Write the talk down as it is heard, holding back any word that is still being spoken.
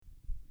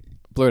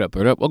Blurred up,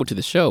 blurred up. Welcome to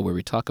the show where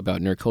we talk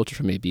about nerd culture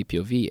from a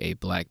BPOV, a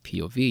black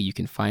POV. You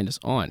can find us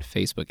on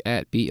Facebook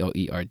at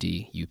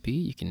BLERDUP.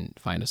 You can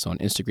find us on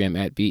Instagram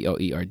at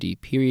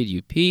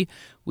BLERD_UP.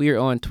 We are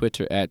on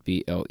Twitter at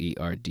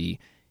BLERDU.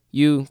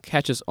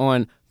 Catch us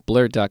on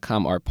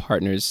Blurred.com, our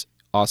partners'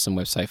 awesome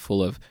website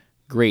full of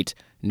great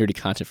nerdy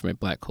content from a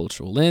black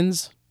cultural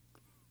lens.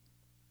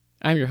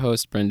 I'm your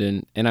host,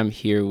 Brendan, and I'm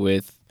here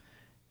with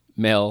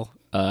Mel,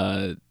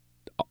 the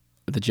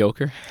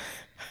Joker.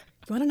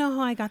 You want to know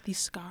how I got these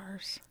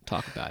scars?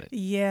 Talk about it.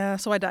 Yeah,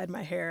 so I dyed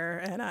my hair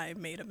and I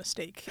made a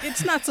mistake.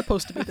 It's not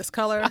supposed to be this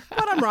color,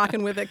 but I'm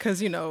rocking with it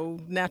because,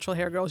 natural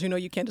hair girls,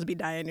 you can't just be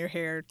dyeing your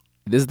hair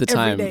This is the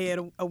time every day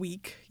in a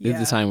week. This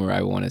is the time where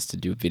I want us to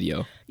do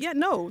video. Yeah,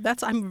 no,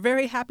 I'm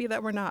very happy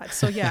that we're not.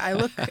 So yeah,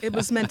 it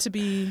was meant to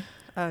be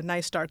a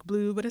nice dark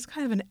blue, but it's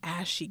kind of an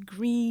ashy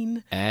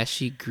green.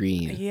 Ashy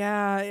green.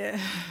 Yeah,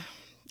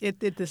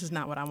 this is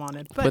not what I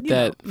wanted. But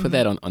put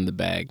that on the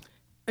bag.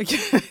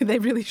 They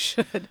really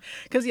should,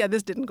 because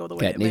this didn't go the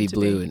way that it meant to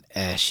be. navy blue and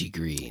ashy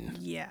green.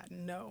 Yeah,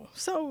 no.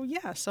 So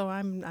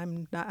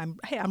I'm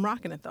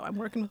rocking it though. I'm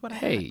working with what I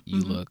have. Hey, you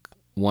look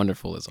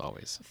wonderful as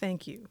always.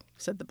 Thank you,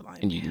 said the blind.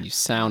 And you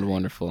sound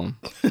wonderful.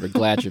 We're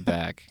glad you're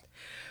back.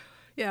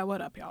 Yeah,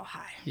 what up, y'all?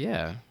 Hi.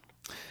 Yeah.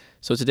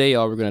 So today,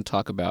 y'all, we're going to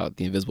talk about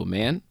The Invisible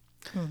Man.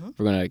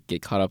 We're going to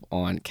get caught up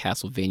on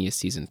Castlevania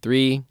Season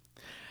 3.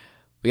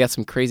 We got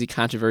some crazy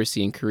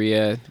controversy in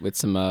Korea with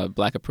some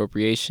black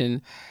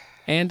appropriation.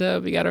 And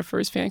we got our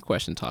first fan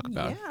question to talk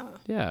about.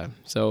 Yeah.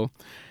 So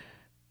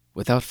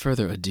without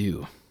further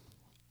ado,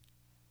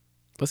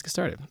 let's get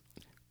started.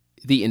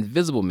 The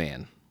Invisible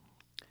Man.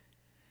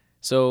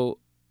 So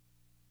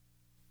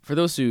for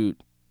those who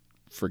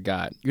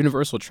forgot,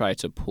 Universal tried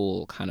to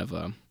pull kind of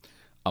a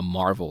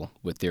Marvel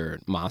with their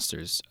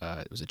monsters.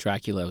 Was it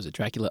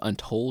Dracula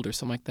Untold or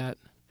something like that?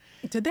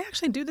 Did they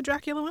actually do the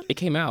Dracula one? It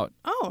came out.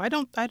 Oh, I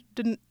don't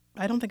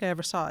think I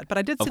ever saw it, but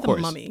I did see the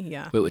Mummy.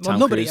 Yeah, with Tom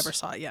nobody Cruise? Ever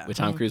saw it. Yeah, with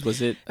Tom Cruise,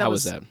 was it? How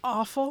was that?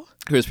 Awful.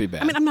 It was pretty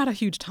bad. I mean, I'm not a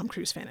huge Tom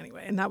Cruise fan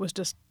anyway, and that was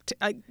just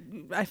I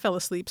fell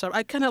asleep. So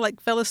I kind of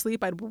fell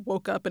asleep. I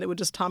woke up and it was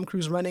just Tom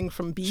Cruise running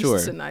from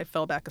beasts, and I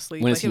fell back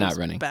asleep. When is he not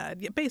running?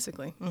 Bad. Yeah,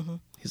 basically. Mm-hmm.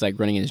 He's like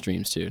running in his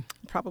dreams too.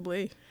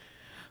 Probably.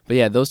 But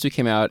yeah, those two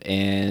came out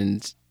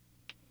and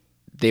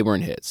they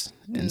weren't hits,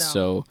 and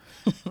so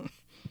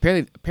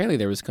apparently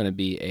there was going to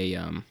be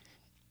a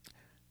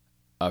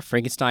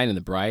Frankenstein and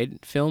the Bride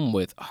film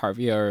with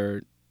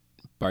Javier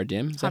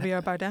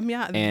Bardem.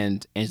 Yeah.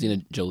 And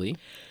Angelina Jolie.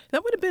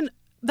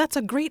 That's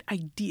a great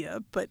idea,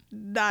 but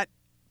not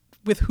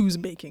with who's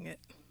making it.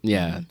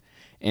 Yeah. Mm-hmm.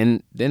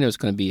 And then there was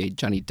going to be a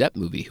Johnny Depp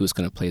movie who was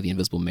going to play the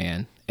Invisible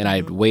Man. And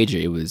I'd wager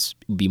it would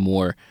be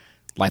more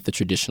like the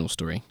traditional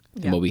story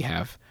than what we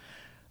have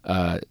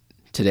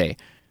today.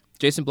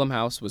 Jason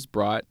Blumhouse was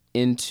brought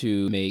in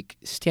to make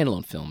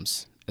standalone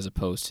films as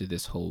opposed to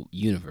this whole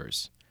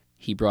universe.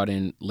 He brought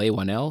in Leigh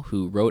Whannell,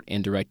 who wrote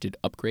and directed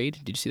Upgrade.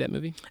 Did you see that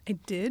movie? I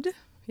did.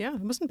 Yeah,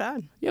 it wasn't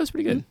bad. Yeah, it was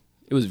pretty good.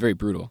 It was very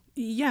brutal.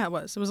 Yeah, it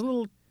was. It was a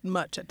little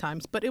much at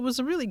times, but it was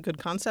a really good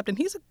concept, and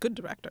he's a good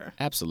director.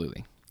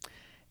 Absolutely.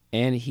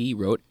 And he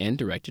wrote and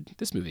directed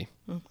this movie.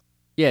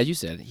 Yeah, as you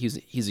said,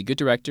 he's a good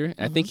director.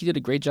 I think he did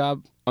a great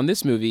job on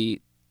this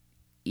movie,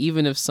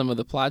 even if some of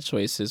the plot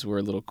choices were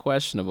a little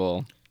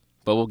questionable.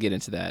 But we'll get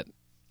into that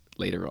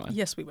later on.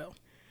 Yes, we will.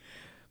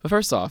 But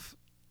first off,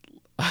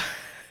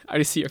 I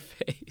already see your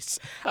face.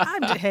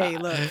 Hey,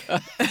 look.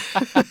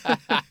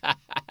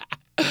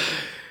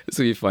 This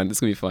is going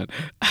to be fun.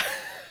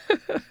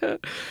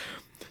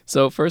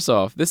 So first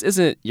off, this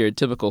isn't your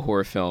typical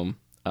horror film.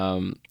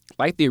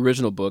 Like the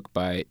original book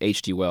by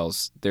H.G.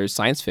 Wells, there's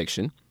science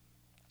fiction.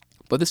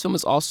 But this film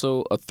is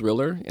also a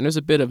thriller, and there's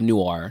a bit of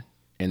noir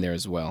in there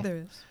as well.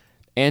 There is.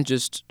 And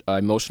just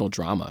emotional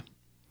drama.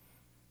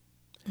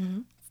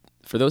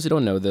 For those who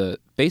don't know, the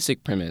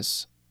basic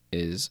premise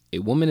is a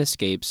woman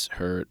escapes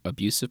her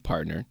abusive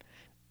partner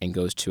and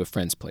goes to a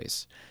friend's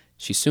place.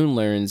 She soon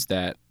learns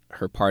that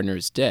her partner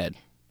is dead,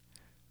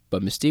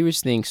 but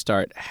mysterious things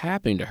start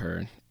happening to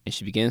her, and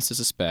she begins to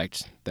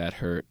suspect that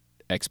her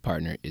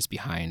ex-partner is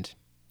behind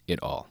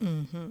it all.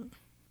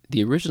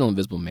 The original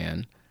Invisible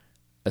Man,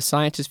 a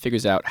scientist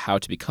figures out how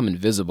to become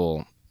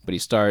invisible, but he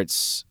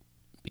starts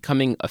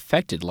becoming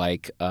affected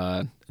like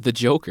the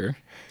Joker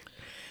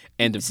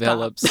and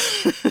develops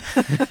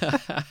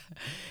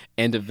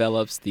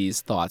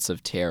these thoughts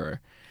of terror.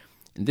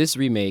 And this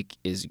remake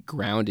is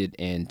grounded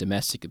in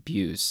domestic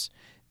abuse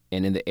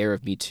and in the era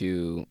of Me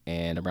Too,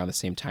 and around the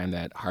same time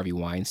that Harvey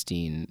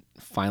Weinstein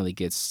finally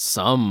gets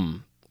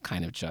some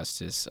kind of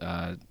justice.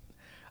 I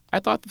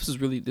thought this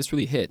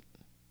really hit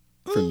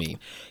for me.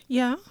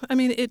 Yeah, I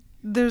mean,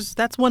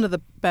 that's one of the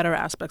better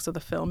aspects of the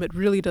film. It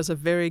really does a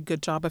very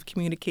good job of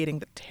communicating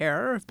the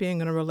terror of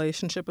being in a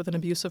relationship with an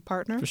abusive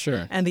partner. For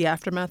sure. And the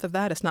aftermath of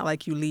that. It's not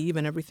like you leave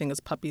and everything is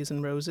puppies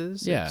and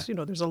roses. Yeah.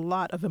 There's a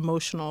lot of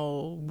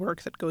emotional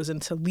work that goes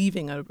into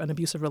leaving an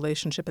abusive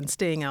relationship and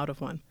staying out of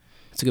one.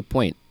 That's a good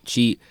point.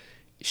 She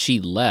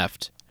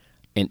left,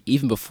 and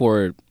even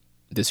before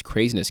this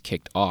craziness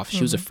kicked off,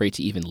 she was afraid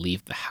to even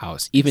leave the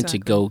house, even to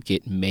go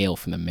get mail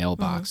from the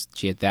mailbox.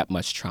 She had that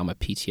much trauma,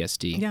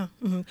 PTSD. Yeah.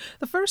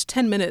 The first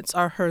 10 minutes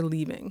are her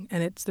leaving,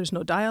 and there's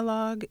no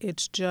dialogue.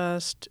 It's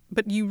just,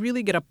 but you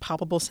really get a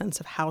palpable sense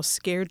of how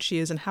scared she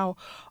is and how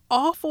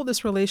awful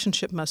this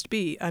relationship must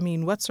be. I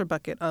mean, what's her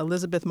bucket?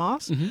 Elizabeth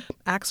Moss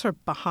acts her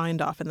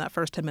behind off in that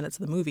first 10 minutes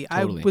of the movie.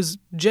 Totally. I was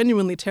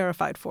genuinely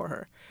terrified for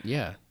her.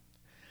 Yeah.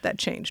 That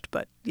changed,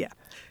 but yeah.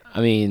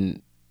 I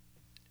mean,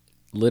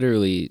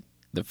 literally,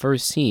 the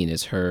first scene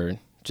is her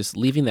just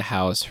leaving the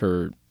house.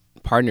 Her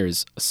partner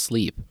is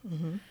asleep,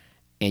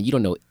 and you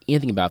don't know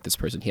anything about this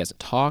person. He hasn't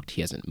talked.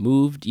 He hasn't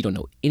moved. You don't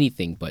know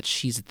anything, but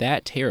she's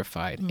that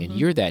terrified, and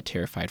you're that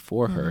terrified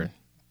for her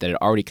that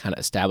it already kind of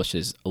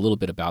establishes a little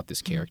bit about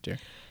this character.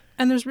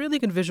 And there's really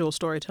good visual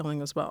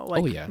storytelling as well.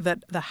 Like,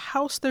 that the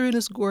house they're in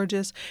is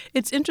gorgeous.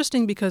 It's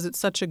interesting because it's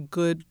such a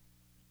good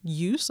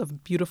use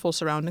of beautiful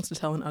surroundings to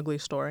tell an ugly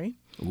story.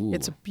 Ooh.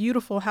 It's a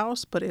beautiful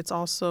house, but it's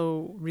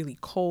also really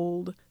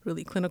cold,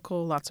 really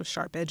clinical, lots of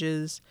sharp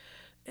edges.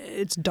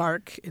 It's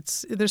dark.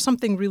 There's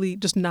something really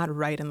just not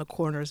right in the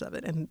corners of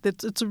it. And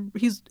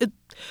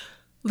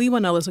Leigh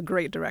Whannell is a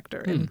great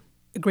director and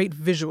a great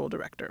visual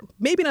director.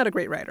 Maybe not a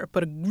great writer,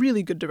 but a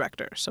really good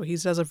director. So he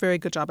does a very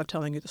good job of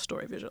telling you the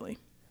story visually.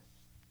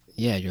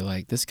 Yeah, you're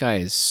like, this guy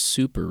is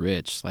super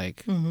rich.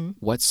 Like,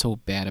 what's so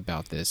bad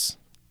about this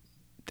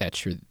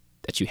that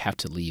you have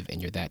to leave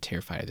and you're that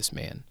terrified of this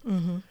man?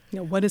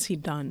 Yeah, what has he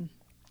done?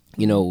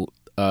 You know,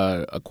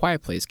 A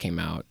Quiet Place came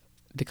out.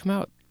 Did it come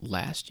out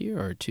last year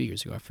or 2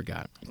 years ago? I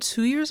forgot.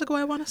 2 years ago,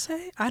 I want to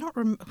say. I don't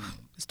remember.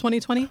 It's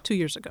 2020? 2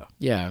 years ago.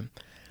 Yeah.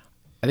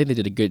 I think they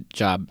did a good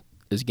job.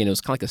 It was kind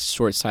of like a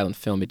short, silent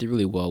film. It did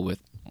really well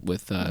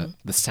with the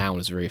sound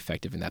was very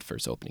effective in that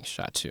first opening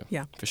shot, too.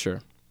 Yeah. For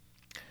sure.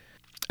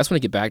 I just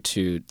want to get back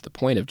to the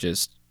point of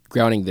just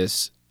grounding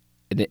this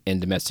in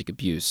domestic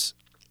abuse.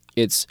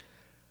 It's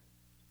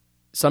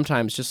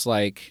sometimes just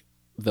like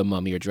The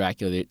Mummy or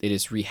Dracula, they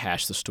just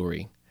rehash the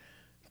story.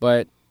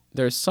 But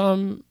there's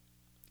some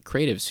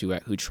creatives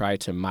who try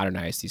to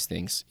modernize these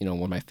things. You know,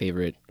 one of my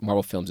favorite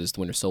Marvel films is The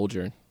Winter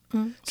Soldier.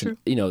 True.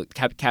 You know,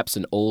 Cap's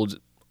an old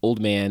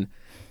man.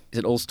 It's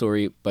an old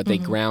story, but they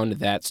ground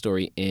that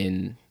story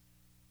in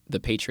the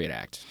Patriot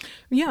Act.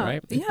 Yeah,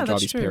 right? Yeah, draw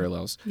that's these true.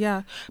 parallels.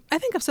 Yeah, I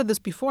think I've said this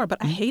before, but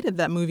I hated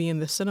that movie in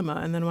the cinema,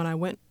 and then when I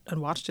went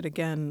and watched it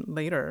again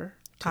later,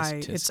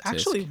 it's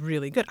actually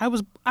really good.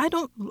 I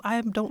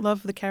don't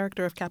love the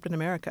character of Captain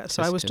America,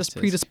 so I was just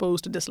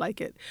predisposed to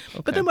dislike it.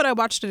 Okay. But then when I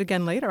watched it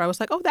again later, I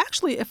was like, oh,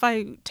 actually, if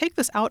I take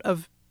this out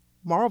of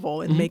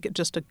Marvel and make it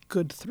just a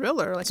good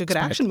thriller, like a good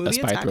action movie,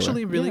 it's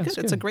actually really good.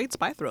 It's a great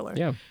spy thriller.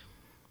 Yeah.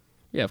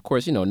 Yeah, of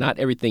course, you know, not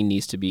everything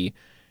needs to be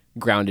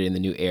grounded in the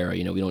new era.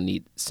 You know, we don't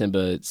need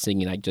Simba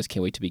singing "I Just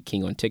Can't Wait to Be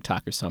King" on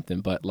TikTok or something,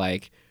 but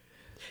like...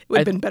 It would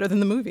have been better than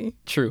the movie.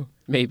 True.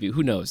 Maybe.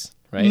 Who knows,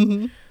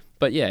 right?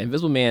 But yeah,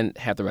 Invisible Man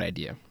had the right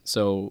idea.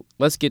 So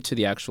let's get to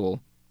the actual...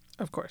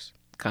 Of course.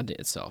 ...content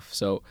itself.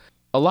 So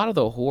a lot of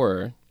the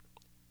horror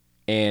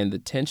and the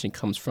tension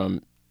comes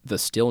from the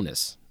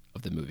stillness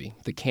of the movie.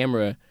 The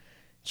camera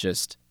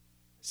just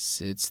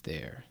sits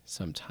there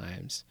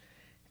sometimes,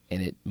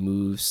 and it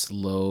moves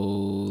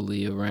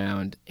slowly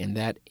around in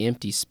that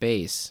empty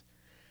space.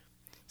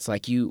 It's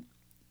like you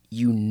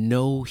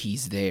know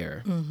he's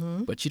there,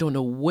 but you don't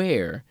know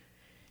where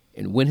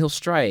and when he'll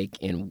strike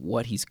and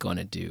what he's going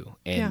to do.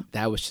 And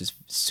that was just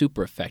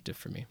super effective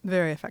for me.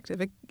 Very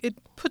effective. It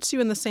puts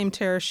you in the same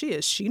terror she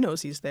is. She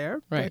knows he's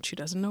there, but she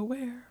doesn't know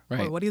where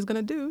or what he's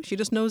going to do. She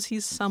just knows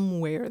he's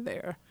somewhere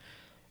there.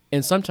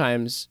 And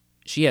sometimes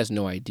she has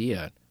no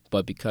idea,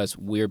 but because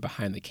we're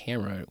behind the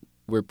camera,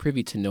 we're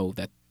privy to know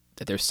that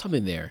there's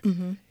something there.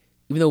 Even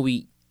though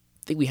we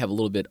think we have a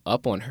little bit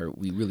up on her,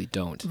 we really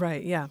don't.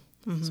 Right, yeah.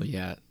 So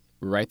yeah,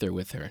 we're right there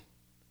with her.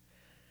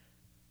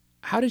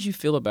 How did you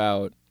feel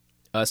about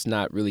us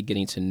not really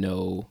getting to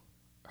know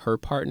her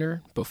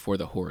partner before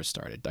the horror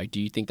started? Like, do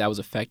you think that was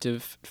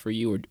effective for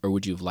you, or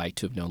would you have liked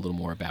to have known a little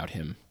more about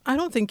him? I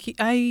don't think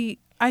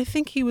I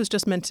think he was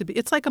just meant to be.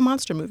 It's like a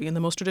monster movie in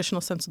the most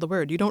traditional sense of the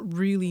word. You don't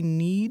really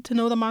need to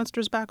know the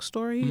monster's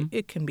backstory.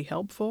 It can be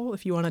helpful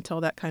if you want to tell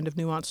that kind of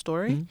nuanced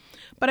story.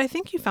 But I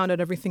think you found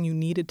out everything you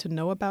needed to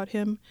know about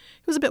him.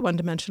 It was a bit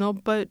one-dimensional,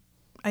 but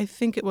I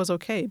think it was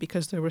okay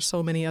because there were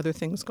so many other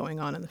things going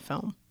on in the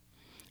film.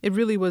 It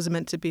really was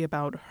meant to be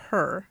about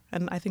her,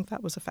 and I think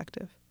that was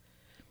effective.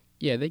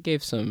 Yeah, they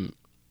gave some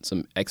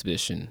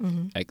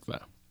exposition.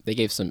 They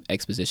gave some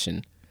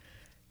exposition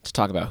to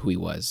talk about who he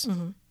was.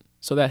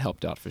 So that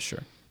helped out for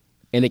sure.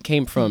 And it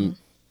came from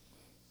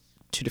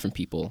two different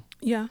people.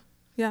 Yeah.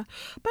 But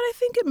I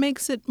think it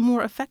makes it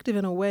more effective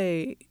in a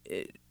way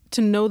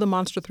to know the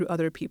monster through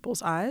other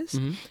people's eyes.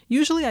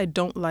 Usually I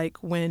don't like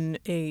when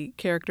a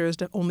character is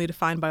only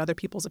defined by other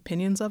people's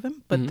opinions of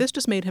him, but this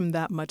just made him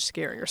that much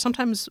scarier.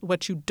 Sometimes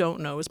what you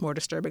don't know is more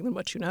disturbing than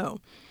what you know.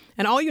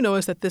 And all you know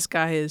is that this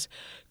guy is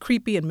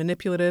creepy and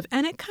manipulative,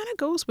 and it kind of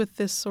goes with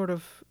this sort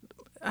of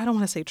I don't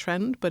want to say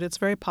trend, but it's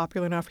very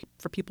popular enough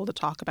for people to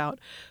talk about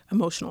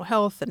emotional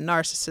health and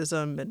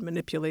narcissism and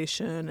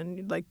manipulation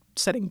and like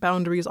setting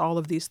boundaries, all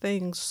of these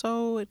things.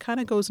 So it kind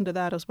of goes into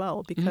that as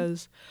well,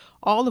 because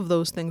all of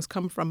those things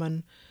come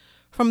from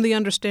the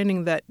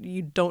understanding that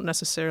you don't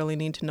necessarily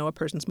need to know a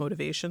person's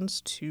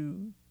motivations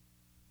to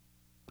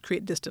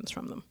create distance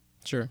from them.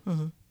 Sure.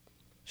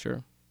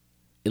 Sure.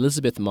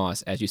 Elizabeth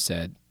Moss, as you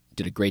said,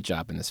 did a great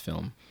job in this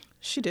film.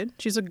 She did.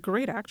 She's a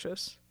great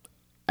actress.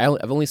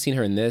 I've only seen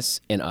her in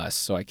this and Us,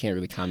 so I can't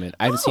really comment.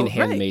 I haven't seen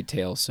Handmaid's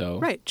Tale, so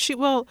right. She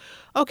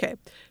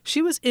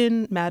was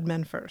in Mad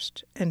Men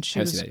first, and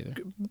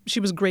she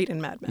was great in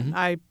Mad Men.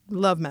 I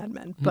love Mad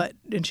Men,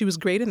 and she was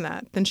great in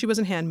that. Then she was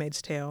in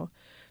Handmaid's Tale.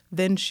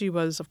 Then she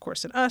was, of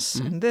course, in Us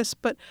and this.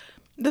 But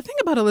the thing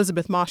about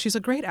Elizabeth Moss, she's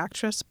a great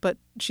actress, but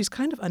she's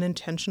kind of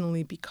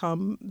unintentionally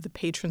become the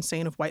patron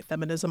saint of white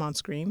feminism on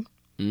screen.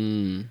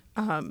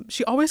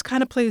 She always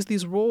kind of plays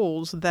these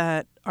roles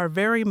that are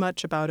very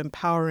much about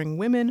empowering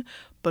women,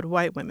 but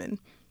white women,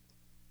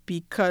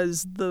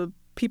 because the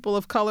people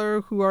of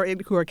color who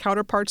are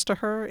counterparts to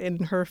her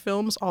in her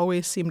films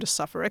always seem to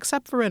suffer,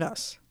 except for in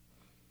Us.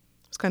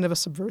 It's kind of a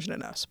subversion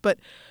in Us. But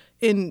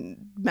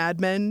in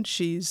Mad Men,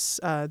 she's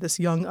this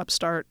young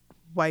upstart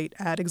white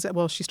ad exec.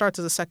 Well, she starts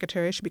as a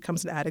secretary. She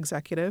becomes an ad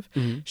executive.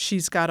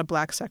 She's got a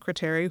black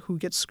secretary who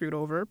gets screwed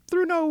over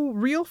through no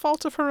real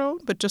fault of her own,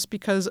 but just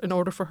because in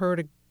order for her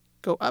to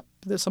go up,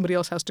 somebody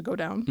else has to go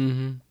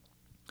down.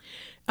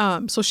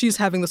 So she's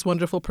having this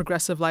wonderful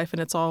progressive life, and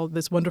it's all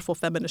this wonderful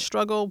feminist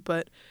struggle,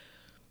 but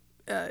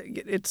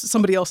it's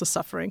somebody else is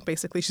suffering,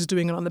 basically. She's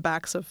doing it on the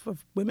backs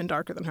of women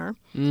darker than her.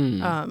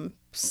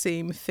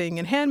 Same thing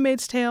in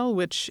Handmaid's Tale,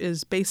 which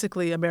is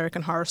basically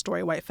American Horror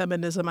Story white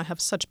feminism. I have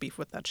such beef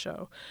with that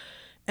show.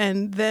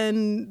 And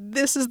then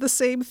this is the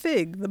same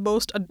thing. The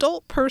most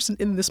adult person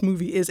in this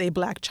movie is a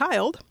black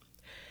child,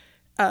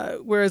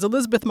 whereas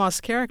Elizabeth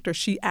Moss' character,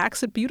 she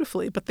acts it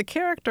beautifully, but the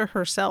character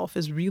herself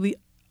is really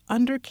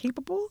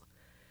undercapable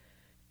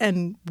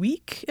and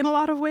weak in a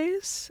lot of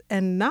ways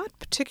and not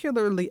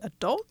particularly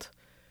adult.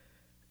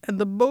 And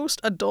the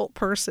most adult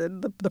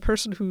person, the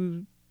person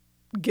who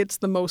gets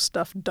the most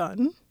stuff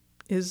done,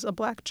 is a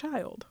black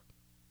child,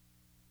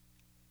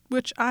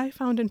 which I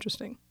found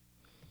interesting.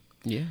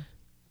 Yeah.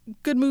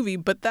 Good movie,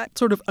 but that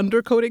sort of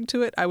undercoating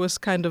to it, I was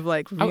kind of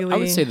like really. I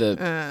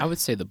would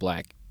say the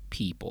black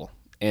people,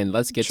 and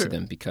let's get to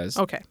them because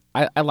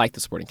I like the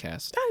supporting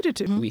cast. I did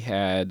too. We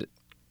had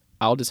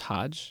Aldous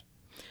Hodge,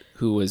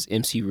 who was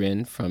MC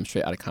Ren from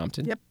Straight Outta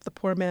Compton. Yep, the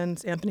poor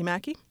man's Anthony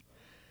Mackie.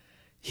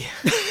 Yeah.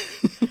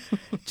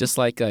 Just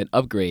like an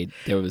Upgrade,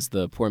 there was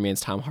the poor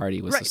man's Tom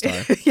Hardy was the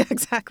star. Yeah,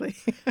 exactly.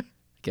 I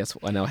guess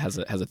I know has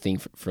a thing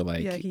for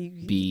like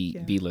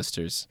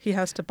B-listers. He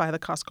has to buy the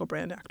Costco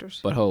brand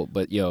actors.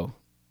 But yo,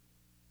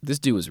 this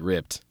dude was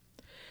ripped.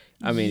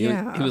 I mean,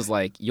 he was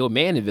like, yo,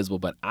 man invisible,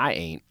 but I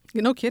ain't.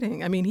 No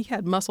kidding. I mean, he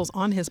had muscles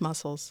on his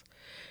muscles.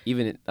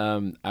 Even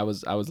I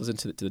was listening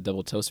to the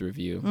Double Toaster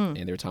review, and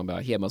they were talking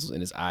about he had muscles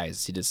in his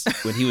eyes. He just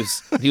when he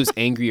was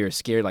angry or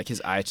scared, like his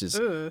eyes just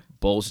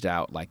bulged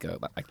out like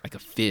a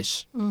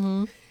fish.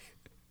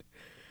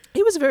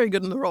 He was very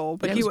good in the role,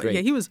 but he was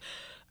great. He was.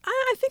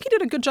 I think he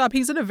did a good job.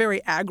 He's in a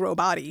very aggro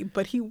body,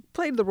 but he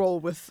played the role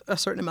with a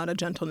certain amount of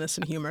gentleness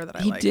and humor that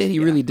I liked. He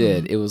really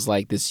did. It was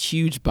like this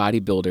huge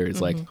bodybuilder is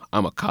like,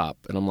 I'm a cop,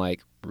 and I'm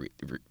like,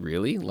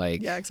 really?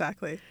 Like, yeah,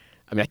 exactly.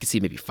 I mean, I could see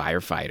maybe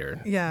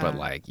firefighter, but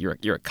like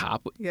you're a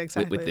cop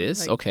with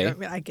this, like, okay? I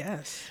mean, I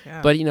guess,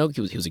 yeah. But he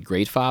was a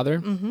great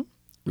father,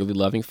 really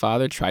loving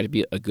father. Tried to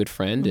be a good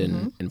friend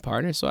and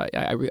partner. So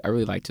I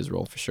really liked his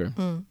role for sure.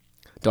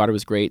 Daughter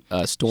was great.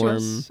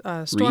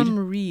 Storm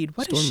Reed.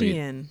 What is she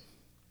in?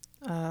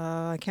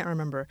 I can't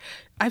remember.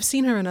 I've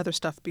seen her in other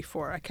stuff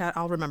before.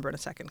 I'll remember in a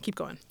second. Keep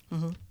going.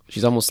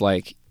 She's almost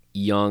like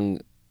young.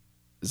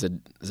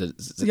 Young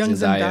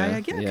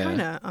Zendaya,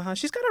 kind of.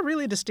 She's got a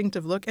really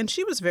distinctive look, and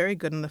she was very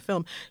good in the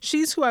film.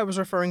 She's who I was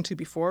referring to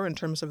before in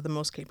terms of the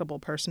most capable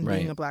person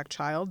being a black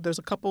child. There's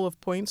a couple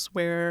of points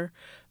where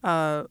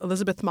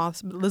Elizabeth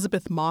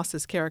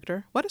Moss's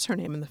character, what is her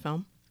name in the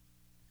film?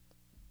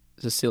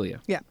 Cecilia.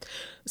 Yeah.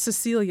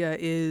 Cecilia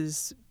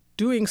is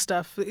doing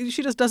stuff.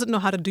 She just doesn't know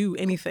how to do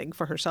anything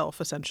for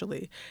herself,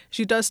 essentially.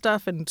 She does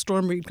stuff, and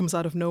Storm Reed comes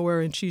out of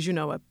nowhere, and she's,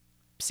 a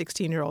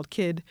 16-year-old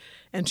kid,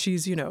 and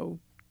she's,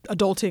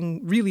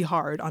 adulting really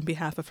hard on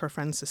behalf of her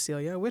friend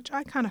Cecilia, which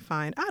I kind of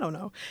find, I don't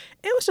know.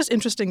 It was just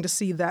interesting to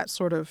see that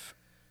sort of,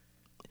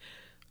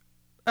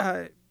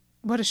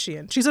 what is she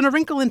in? She's in A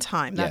Wrinkle in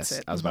Time. That's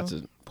it. I was about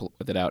to pull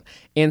that out.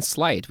 And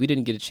Slight. I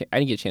didn't get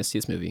a chance to see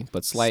this movie,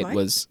 but Slight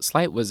was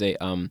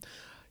a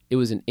it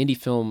was an indie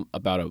film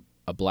about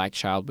a black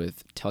child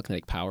with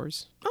telekinetic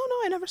powers. Oh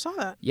no, I never saw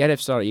that. Yeah, I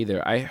never saw it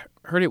either. I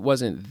heard it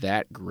wasn't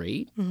that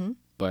great,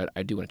 but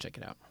I do want to check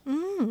it out.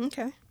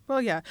 Okay.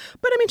 Well, yeah.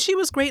 But I mean, she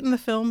was great in the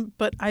film,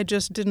 but I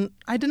didn't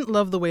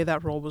love the way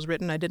that role was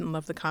written. I didn't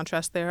love the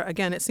contrast there.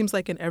 Again, it seems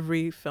like in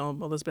every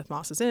film Elizabeth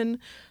Moss is in,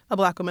 a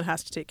black woman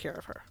has to take care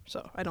of her.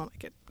 So I don't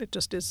like it. It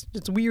just is,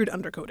 it's weird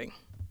undercoating.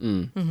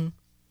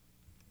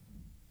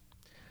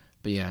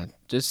 But yeah,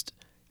 just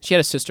She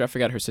had a sister. I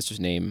forgot her sister's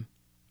name.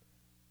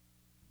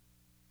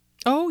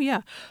 Oh,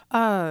 yeah.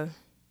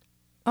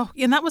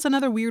 And that was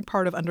another weird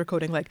part of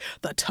undercoding. Like,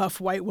 the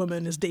tough white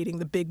woman is dating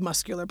the big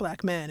muscular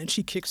black man and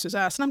she kicks his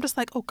ass. And I'm just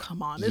like, oh,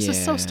 come on. This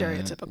is so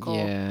stereotypical.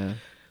 Yeah.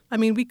 I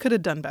mean, we could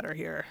have done better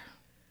here.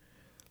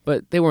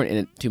 But they weren't in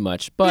it too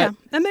much. But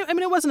yeah. And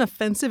it wasn't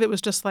offensive. It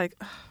was just like,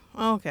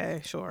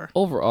 okay, sure.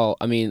 Overall,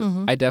 I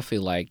mean, I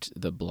definitely liked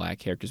the black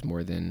characters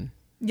more than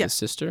the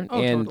sister.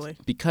 Oh, and totally.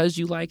 Because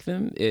you like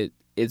them,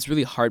 it's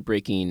really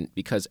heartbreaking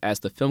because as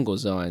the film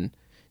goes on,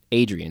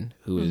 Adrian,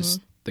 who is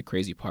the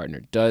crazy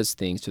partner, does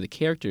things to the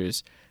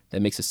characters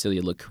that makes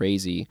Cecilia look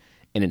crazy.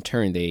 And in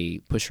turn, they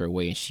push her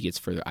away and she gets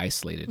further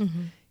isolated.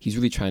 He's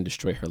really trying to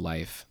destroy her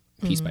life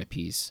piece by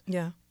piece.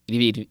 Yeah.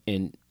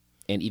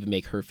 And even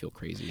make her feel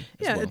crazy.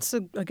 Yeah, well.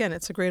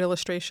 It's a great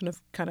illustration of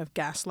kind of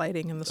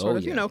gaslighting and the sort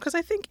of, because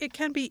I think it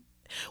can be,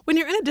 when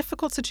you're in a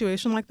difficult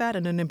situation like that,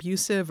 in an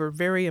abusive or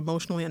very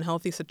emotionally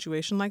unhealthy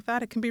situation like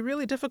that, it can be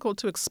really difficult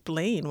to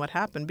explain what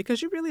happened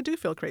because you really do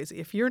feel crazy.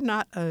 If you're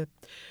not a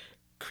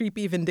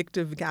creepy,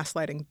 vindictive,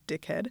 gaslighting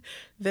dickhead,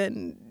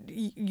 then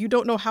you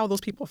don't know how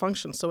those people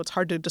function. So it's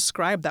hard to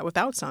describe that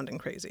without sounding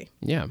crazy.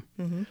 Yeah.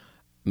 I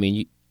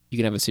mean, you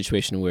can have a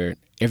situation where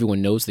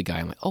everyone knows the guy.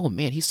 I'm like, oh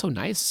man, he's so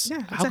nice. Yeah,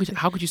 exactly.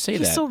 How could you say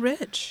that? He's so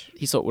rich.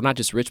 He's so, well, not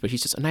just rich, but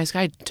he's just a nice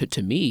guy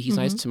to me. He's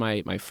nice to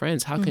my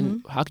friends. How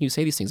can you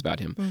say these things about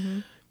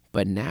him?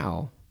 But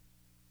now,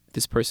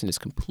 this person is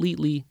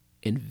completely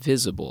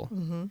invisible.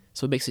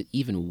 So it makes it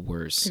even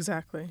worse.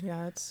 Exactly.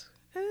 Yeah,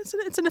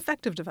 it's an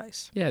effective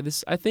device. Yeah,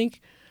 I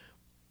think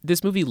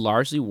this movie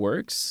largely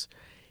works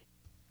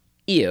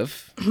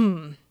if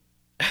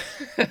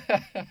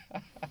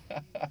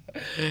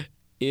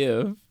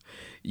if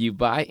you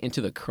buy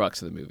into the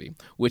crux of the movie,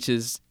 which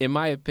is, in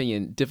my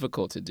opinion,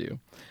 difficult to do.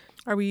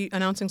 Are we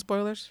announcing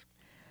spoilers?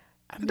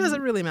 It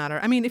doesn't really matter.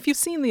 I mean, if you've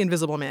seen The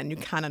Invisible Man, you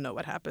kind of know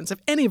what happens. If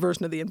any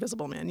version of The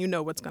Invisible Man, you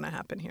know what's going to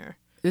happen here.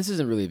 This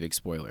isn't really a big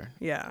spoiler.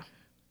 Yeah.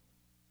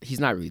 He's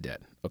not really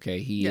dead, okay?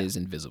 He is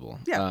invisible.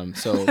 Yeah.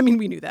 So I mean,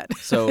 we knew that.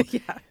 So,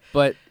 yeah.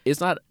 But it's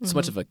not so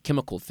much of a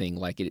chemical thing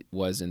like it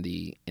was in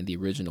the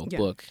original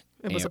book,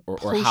 It was or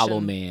potion. Hollow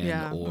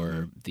Man,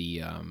 or the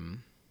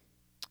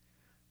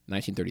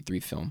 1933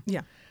 film.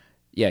 Yeah.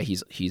 Yeah,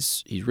 he's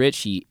rich.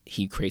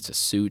 He creates a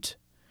suit,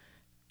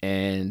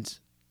 and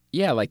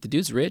yeah, like the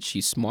dude's rich.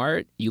 He's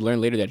smart. You learn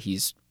later that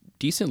he's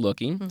decent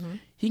looking.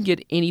 He can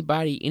get any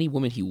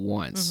woman he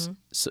wants.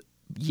 So,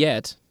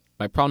 yet,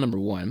 my problem number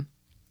one,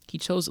 he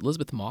chose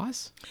Elizabeth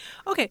Moss.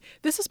 Okay,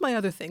 this is my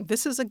other thing.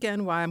 This is,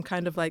 again, why I'm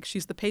kind of like,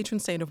 she's the patron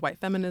saint of white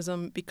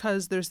feminism,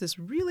 because there's this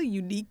really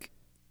unique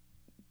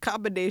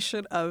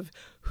combination of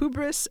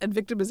hubris and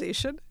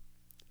victimization.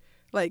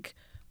 Like,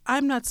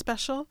 I'm not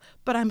special,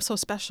 but I'm so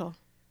special.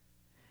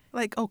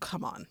 Like, oh,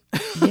 come on.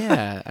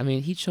 Yeah, I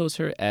mean, he chose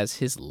her as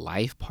his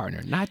life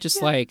partner, not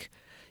just like,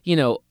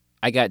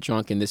 I got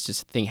drunk and this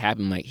just thing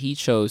happened. Like, he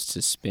chose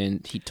to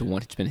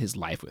want to spend his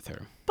life with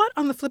her. But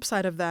on the flip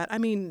side of that, I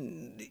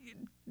mean,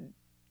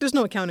 there's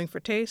no accounting for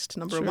taste,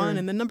 number one.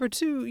 And then number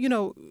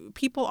two,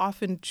 people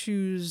often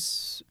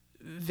choose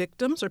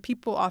victims, or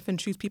people often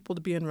choose people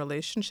to be in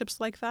relationships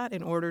like that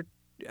in order,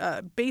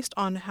 based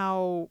on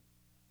how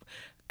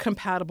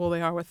compatible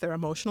they are with their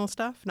emotional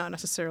stuff, not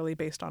necessarily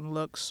based on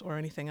looks or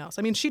anything else.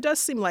 I mean, she does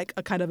seem like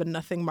a kind of a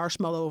nothing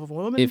marshmallow of a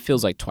woman. It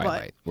feels like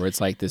Twilight, where it's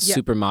like this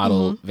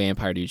supermodel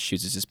vampire dude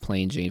chooses this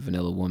plain Jane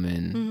vanilla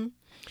woman.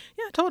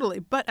 Yeah, totally.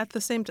 But at the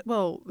same time,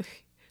 well,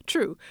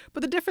 true. But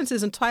the difference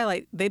is in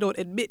Twilight, they don't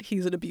admit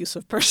he's an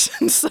abusive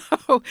person.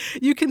 So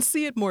you can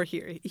see it more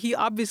here. He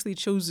obviously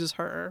chooses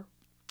her.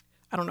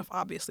 I don't know if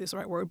obviously is the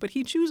right word, but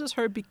he chooses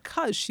her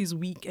because she's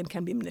weak and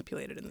can be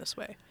manipulated in this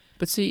way.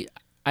 But see,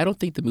 I don't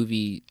think the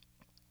movie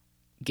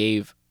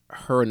gave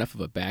her enough of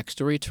a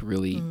backstory to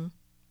really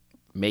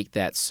make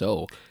that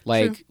so.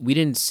 Like, we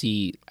didn't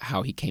see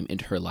how he came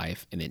into her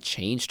life and then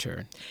changed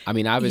her. I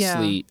mean,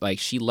 obviously, like,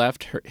 she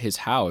left his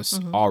house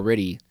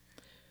already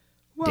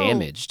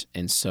damaged,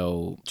 and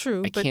so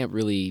I can't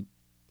really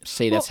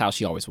say that's how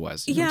she always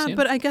was. You know what I'm saying?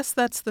 But I guess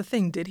that's the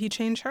thing. Did he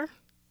change her?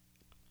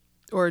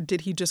 Or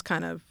did he just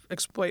kind of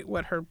exploit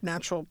what her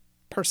natural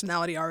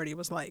personality already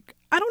was like?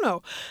 I don't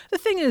know. The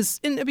thing is,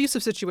 in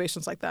abusive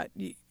situations like that,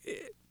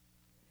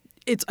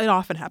 it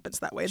often happens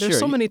that way. There's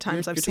so many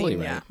times I've seen,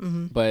 totally right.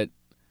 But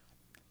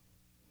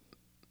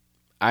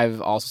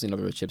I've also seen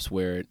other relationships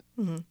where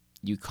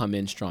you come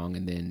in strong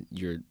and then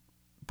you're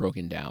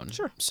broken down.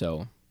 Sure.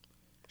 So.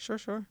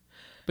 Sure.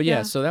 But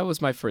yeah, so that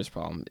was my first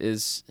problem.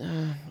 Is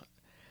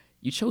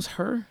you chose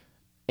her.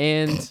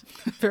 And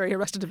very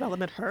Arrested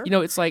Development, her.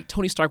 It's like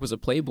Tony Stark was a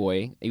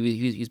playboy.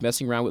 He's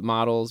messing around with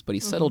models, but he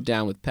settled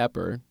down with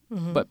Pepper.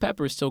 But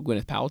Pepper is still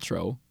Gwyneth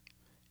Paltrow.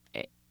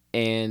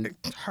 And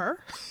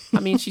her? I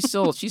mean, she's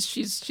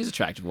an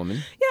attractive woman.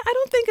 Yeah, I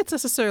don't think it's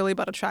necessarily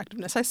about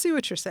attractiveness. I see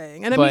what you're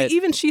saying. And I mean,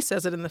 even she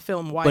says it in the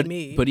film, Why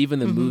Me? But even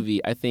the movie,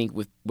 I think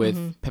with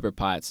Pepper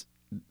Potts,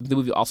 the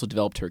movie also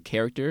developed her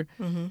character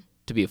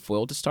to be a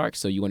foil to Stark,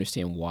 so you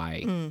understand why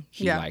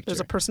he liked her. There's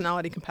a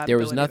personality compatibility. There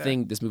was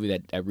nothing this movie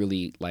that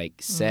really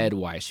said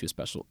why she was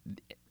special.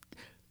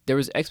 there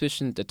was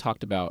exposition that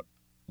talked about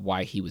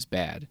why he was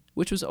bad,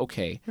 which was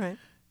okay. Right.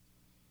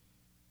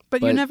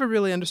 But you never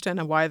really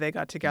understand why they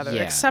got together,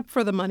 except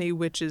for the money,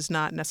 which is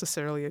not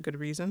necessarily a good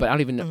reason. But I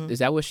don't even know. Is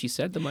that what she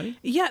said, the money?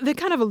 Yeah, they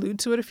kind of allude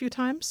to it a few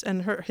times,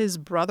 and his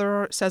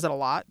brother says it a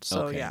lot.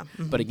 So, yeah.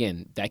 But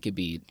again, that could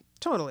be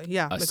totally,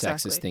 a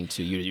sexist thing,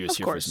 too. You're just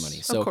here for his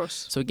money. Of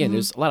course. So, again,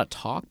 there's a lot of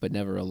talk, but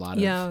never a lot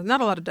of... Yeah, not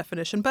a lot of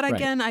definition. But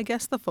again, I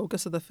guess the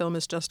focus of the film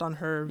is just on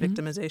her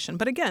victimization.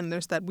 But again,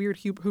 there's that weird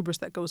hubris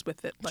that goes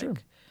with it. Like, Sure.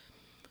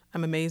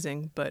 I'm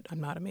amazing, but I'm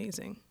not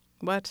amazing.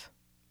 What?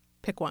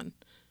 Pick one.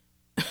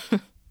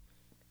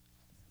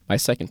 My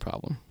second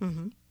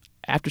problem.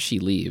 After she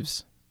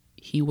leaves,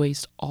 he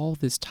wastes all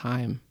this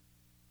time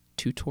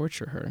to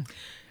torture her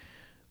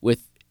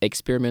with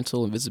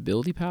experimental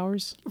invisibility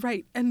powers.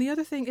 Right. And the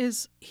other thing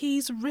is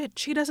he's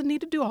rich. He doesn't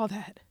need to do all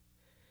that.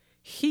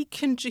 He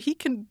can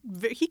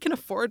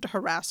afford to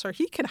harass her.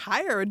 He can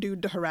hire a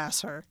dude to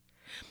harass her.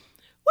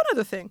 One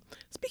other thing.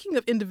 Speaking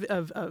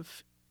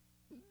of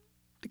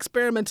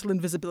experimental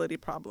invisibility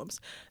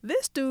problems,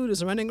 this dude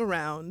is running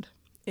around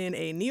in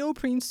a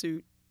neoprene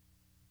suit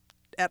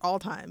at all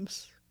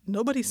times.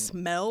 Nobody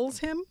smells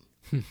him.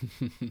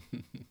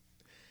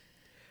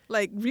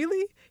 Like,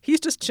 really? He's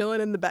just chilling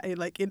in the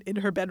like in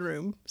her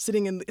bedroom,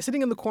 sitting in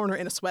the corner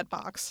in a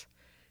sweatbox,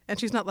 and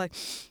she's not like.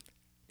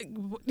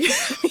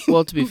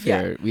 Well, to be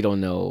fair, we don't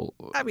know.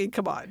 I mean,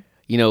 come on.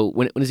 You know,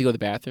 when does he go to the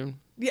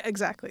bathroom? Yeah,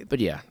 exactly. But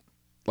yeah,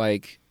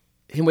 like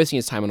him wasting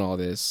his time on all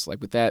this,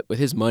 like with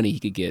his money, he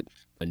could get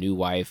a new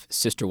wife,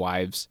 sister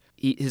wives.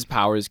 His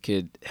powers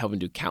could help him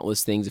do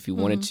countless things if he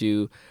wanted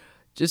to.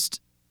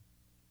 Just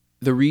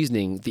the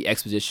reasoning, the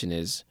exposition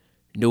is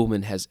no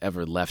woman has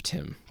ever left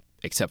him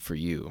except for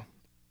you.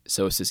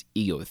 So it's this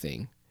ego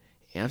thing.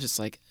 And I was just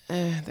like,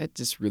 that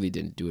just really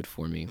didn't do it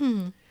for me.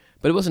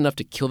 But it wasn't enough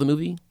to kill the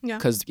movie. Yeah.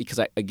 Because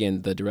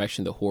again, the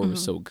direction, the horror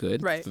was so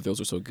good. Right. The thrills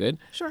were so good.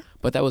 Sure.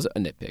 But that was a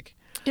nitpick.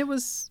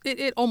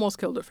 It almost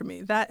killed it for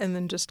me. That and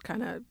then just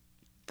kind of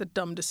the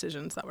dumb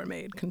decisions that were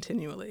made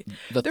continually.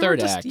 The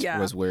third act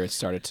was where it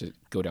started to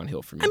go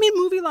downhill for me. I mean,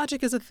 movie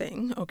logic is a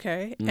thing,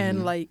 okay?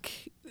 And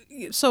like,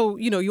 so,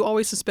 you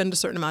always suspend a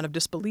certain amount of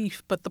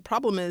disbelief. But the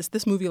problem is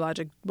this movie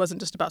logic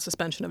wasn't just about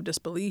suspension of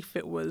disbelief.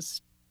 It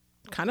was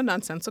kind of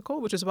nonsensical,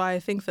 which is why I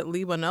think that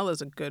Leigh Whannell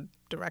is a good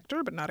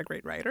director, but not a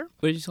great writer.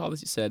 What did you call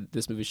this? You said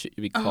this movie should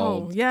be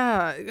called... Oh,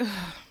 yeah.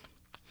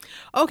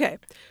 Okay,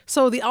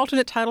 so the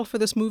alternate title for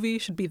this movie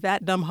should be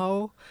That Dumb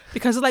Hoe,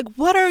 because like,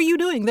 what are you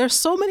doing? There's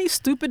so many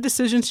stupid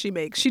decisions she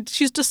makes.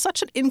 She's just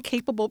such an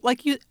incapable.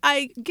 Like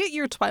I get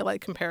your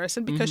Twilight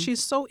comparison because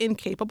she's so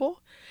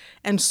incapable,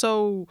 and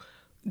so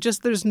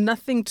just there's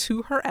nothing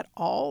to her at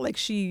all. Like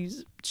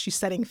she's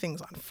setting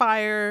things on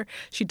fire.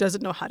 She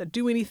doesn't know how to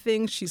do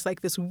anything. She's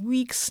like this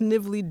weak,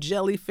 snivelly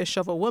jellyfish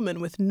of a woman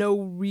with no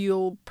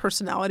real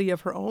personality of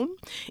her own.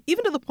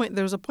 Even to the point,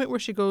 there's a point where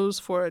she goes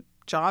for a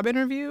job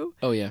interview.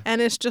 Oh, yeah.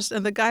 And it's just,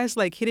 and the guy's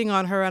like hitting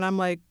on her, and I'm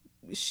like,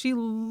 she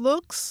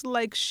looks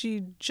like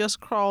she just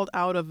crawled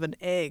out of an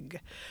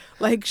egg.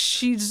 Like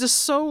she's just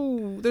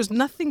so, there's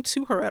nothing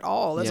to her at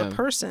all as a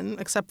person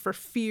except for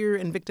fear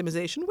and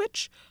victimization,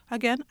 which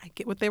again, I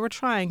get what they were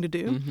trying to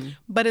do,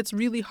 but it's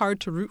really hard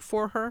to root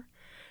for her.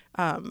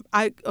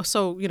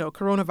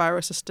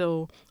 Coronavirus is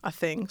still a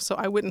thing. So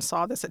I went and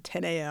saw this at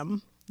 10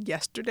 a.m.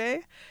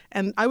 yesterday,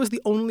 and I was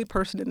the only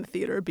person in the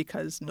theater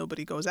because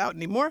nobody goes out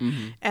anymore.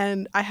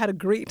 And I had a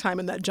great time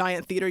in that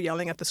giant theater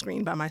yelling at the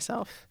screen by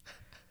myself.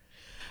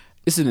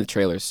 This is in the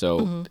trailer,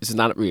 so this is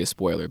not really a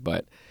spoiler,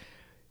 but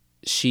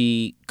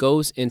she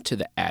goes into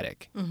the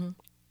attic. And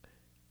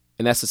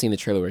that's the scene in the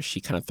trailer where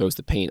she kind of throws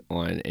the paint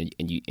on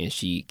and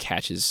she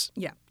catches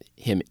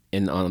him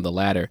on the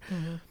ladder.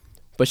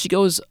 But she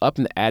goes up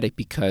in the attic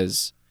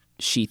because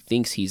she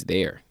thinks he's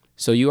there.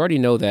 So you already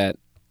know that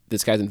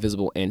this guy's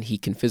invisible and he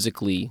can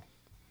physically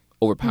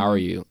overpower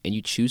you, and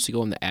you choose to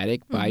go in the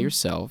attic by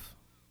yourself.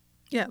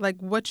 Yeah, like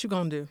what you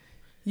gonna do?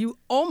 You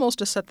almost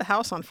just set the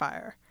house on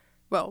fire.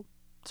 Well,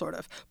 sort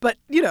of. But,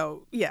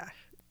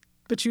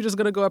 But you're just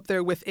going to go up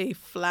there with a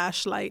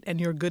flashlight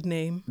and your good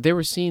name? There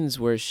were scenes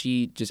where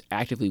she just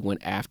actively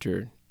went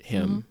after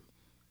him,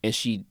 and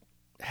she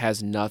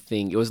has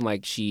nothing. It wasn't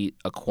like she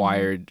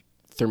acquired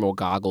thermal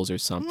goggles or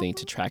something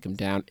to track him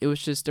down. It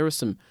was just, there was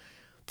some,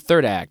 the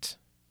third act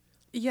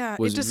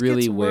was it just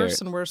really gets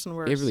worse and worse and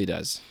worse. It really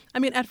does. I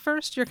mean, at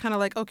first you're kind of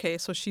like, okay,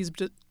 so she's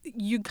just,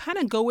 you kind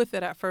of go with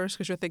it at first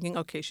because you're thinking,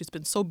 okay, she's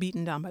been so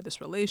beaten down by this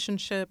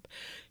relationship.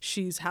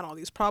 She's had all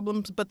these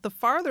problems. But the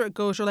farther it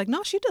goes, you're like,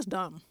 no, she's just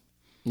dumb.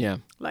 Yeah.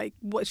 Like,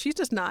 what? She's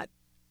just not,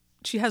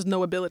 she has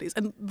no abilities.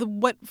 And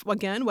what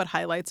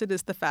highlights it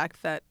is the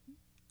fact that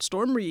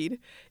Storm Reid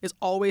is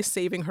always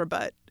saving her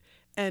butt.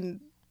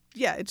 And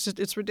yeah,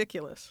 it's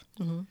ridiculous.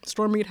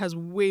 Storm Reid has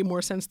way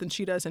more sense than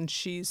she does, and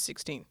she's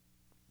 16.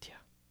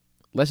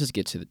 Let's just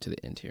get to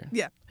the end here.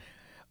 Yeah.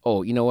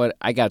 Oh, you know what?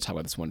 I got to talk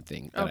about this one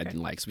thing that I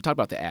didn't like. So we talked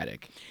about the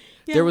attic.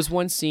 Yeah. There was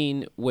one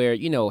scene where,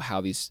 you know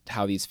how these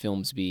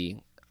films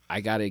be.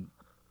 I got to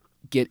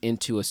get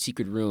into a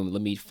secret room.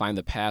 Let me find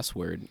the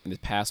password. And the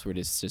password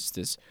is just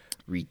this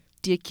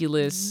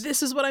ridiculous.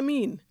 This is what I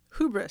mean.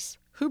 Hubris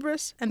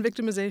and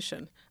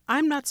victimization.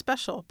 I'm not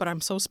special, but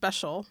I'm so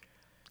special.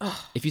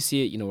 If you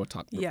see it, you know what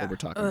we're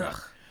talking about.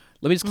 Ugh.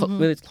 Let me just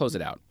let's close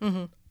it out.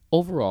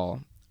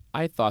 Overall,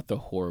 I thought the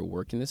horror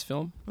worked in this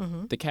film.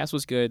 The cast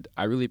was good.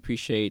 I really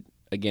appreciate,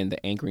 again,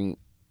 the anchoring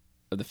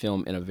of the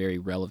film in a very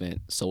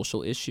relevant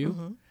social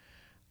issue.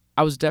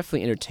 I was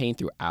definitely entertained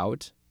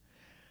throughout,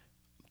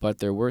 but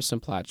there were some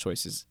plot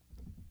choices,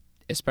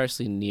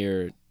 especially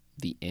near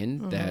the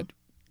end, that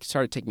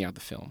started taking me out of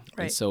the film.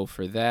 Right. And so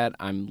for that,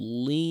 I'm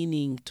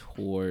leaning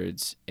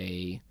towards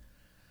a...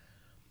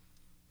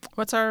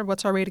 What's our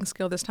rating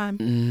scale this time?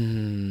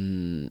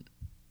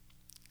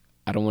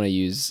 I don't want to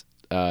use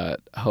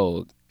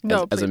ho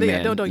No, as a please,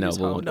 man. don't use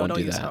ho. Won't Don't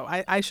do use that.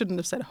 ho. I shouldn't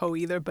have said ho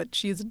either, but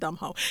she's a dumb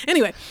ho.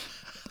 Anyway,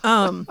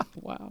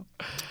 Wow.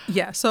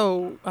 yeah.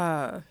 So,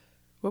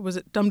 what was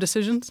it? Dumb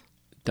decisions.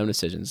 Dumb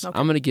decisions. Okay.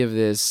 I'm going to give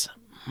this...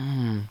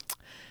 man,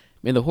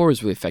 the horror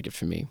is really effective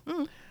for me.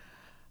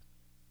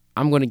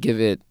 I'm going to give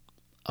it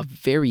a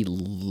very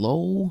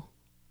low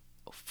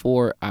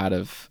 4 out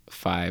of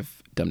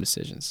 5 dumb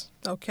decisions.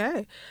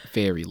 Okay.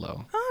 Very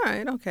low. All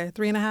right. Okay.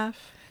 3.5.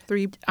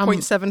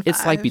 3.75.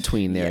 It's like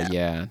between there,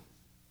 yeah.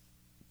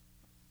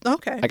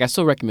 Okay. Like I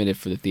still recommend it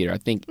for the theater. I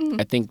think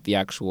the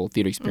actual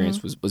theater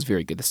experience was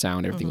very good. The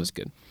sound, everything was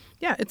good.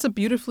 Yeah, it's a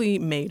beautifully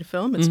made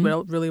film. It's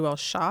really well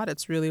shot.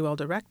 It's really well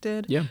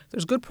directed. Yeah.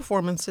 There's good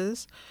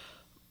performances.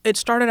 It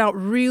started out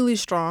really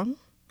strong.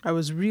 I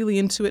was really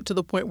into it to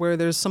the point where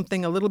there's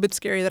something a little bit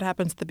scary that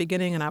happens at the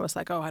beginning, and I was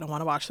like, oh, I don't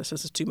want to watch this.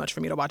 This is too much for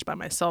me to watch by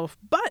myself.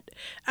 But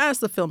as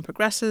the film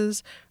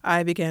progresses,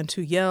 I began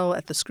to yell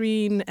at the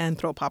screen and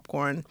throw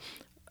popcorn.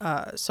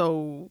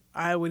 So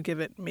I would give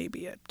it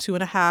maybe a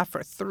 2.5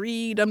 or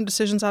 3 dumb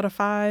decisions out of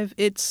 5.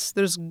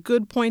 There's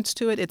good points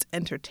to it. It's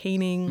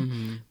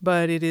entertaining,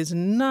 but it is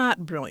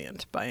not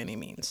brilliant by any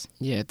means.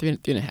 Yeah,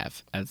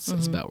 3.5.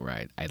 That's about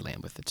where I'd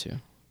land with it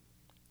too.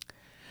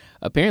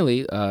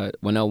 Apparently,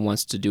 Winell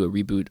wants to do a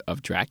reboot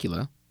of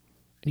Dracula.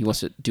 He wants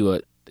to do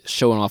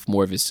showing off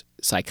more of his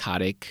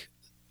psychotic,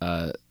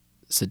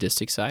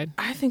 sadistic side.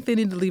 I think they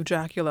need to leave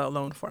Dracula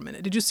alone for a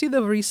minute. Did you see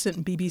the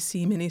recent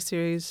BBC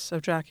miniseries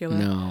of Dracula?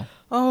 No.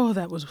 Oh,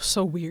 that was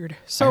so weird.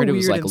 So I heard weird it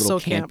was like and a little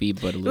so camp. campy,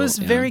 but a little... It was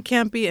very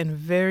campy and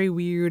very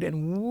weird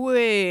and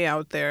way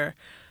out there.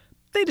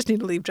 They just need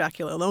to leave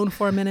Dracula alone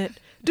for a minute.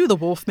 Do the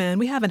Wolfman.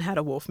 We haven't had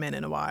a Wolfman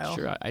in a while.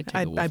 Sure, I'd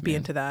take the Wolfman. I'd be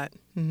into that.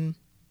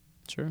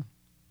 Sure.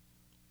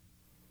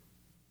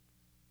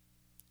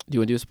 Do you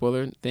want to do a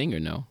spoiler thing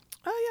or no?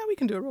 Oh, yeah, we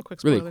can do a real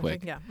quick spoiler Really quick.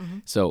 thing. Yeah.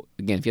 So,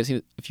 again, if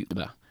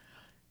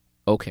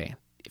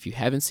you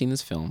haven't seen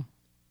this film,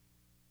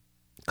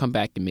 come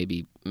back in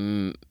maybe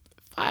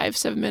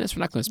 5-7 minutes. We're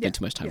not going to spend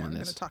too much time on I'm this.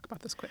 going to talk about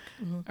this quick.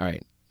 All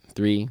right.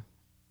 3,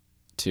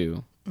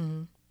 2,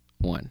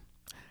 1.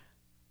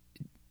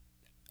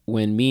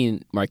 When me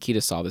and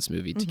Marquita saw this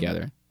movie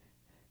together,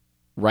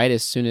 right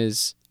as soon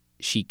as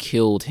she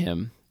killed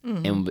him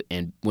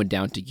and went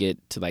down to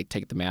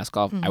take the mask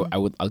off, I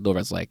looked over.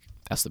 I was like,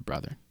 "That's the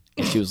brother,"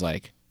 and she was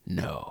like,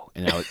 "No,"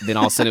 and then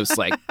all of a sudden it was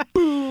like,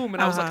 boom,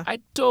 and I was like, "I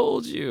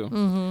told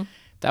you."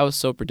 That was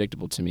so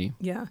predictable to me.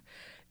 Yeah.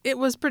 It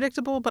was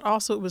predictable, but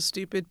also it was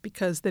stupid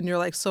because then you're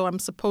like, so I'm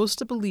supposed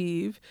to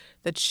believe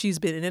that she's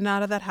been in and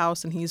out of that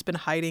house and he's been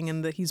hiding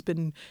and that he's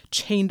been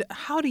chained.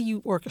 How do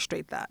you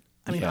orchestrate that?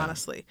 I mean,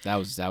 honestly. That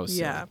was yeah.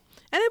 silly.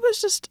 And it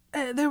was just,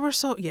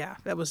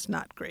 that was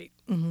not great.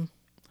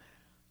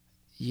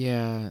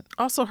 Yeah.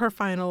 Also, her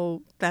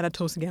final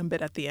Thanatos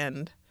Gambit at the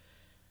end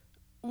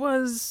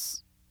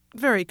was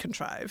very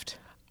contrived.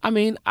 I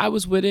mean, I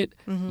was with it.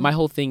 My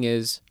whole thing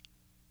is,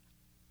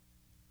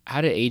 how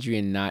did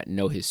Adrian not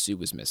know his suit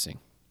was missing?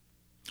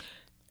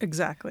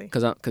 Exactly.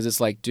 Because it's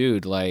like,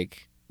 dude,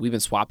 like, we've been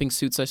swapping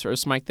suits or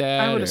something like that.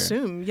 I would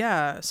assume,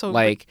 yeah. So,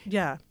 like,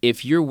 yeah.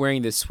 If you're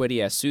wearing this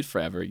sweaty ass suit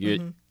forever,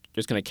 you're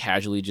just gonna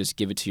casually just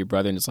give it to your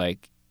brother, and it's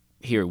like,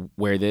 here,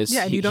 wear this.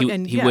 Yeah,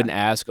 and he wouldn't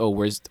ask, oh,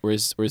 where's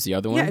the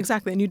other one? Yeah,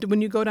 exactly. And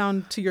when you go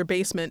down to your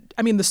basement,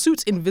 I mean, the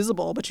suit's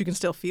invisible, but you can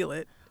still feel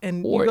it.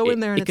 And or you go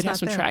in there and it it's could have not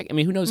some there. track. I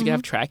mean, who knows? You could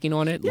have tracking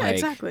on it, Yeah, like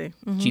exactly.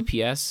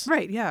 GPS.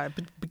 Right, yeah.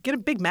 But get a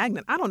big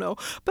magnet. I don't know.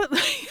 But,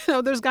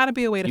 there's got to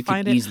be a way to You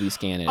find can it. easily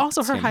scan it.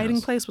 Also, her scan hiding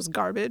house. place was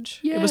garbage.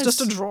 Yes. It was just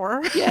a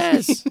drawer.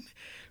 Yes.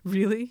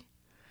 Really?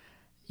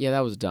 Yeah, that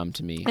was dumb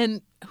to me.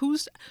 And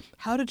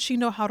how did she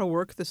know how to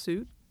work the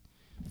suit?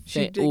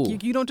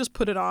 You don't just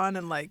put it on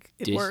and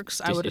it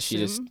works, I would assume.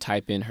 Did she just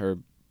type in her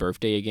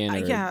birthday again or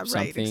yeah,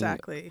 something? right,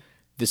 exactly.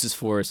 This is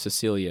for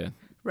Cecilia.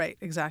 Right,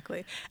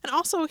 exactly. And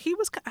also, he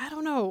was, I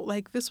don't know,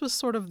 this was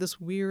sort of this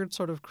weird,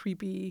 sort of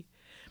creepy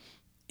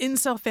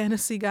incel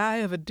fantasy guy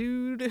of a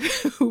dude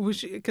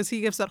because he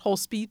gives that whole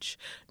speech,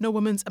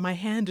 my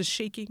hand is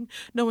shaking.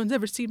 No one's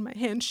ever seen my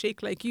hand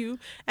shake like you.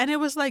 And it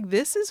was like,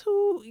 is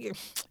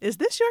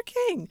this your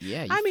king?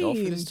 Yeah, you fell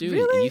for this dude.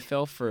 Really? And you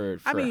fell for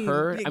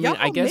her. I mean,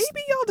 I guess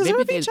maybe y'all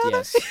deserve each other.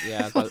 Yes.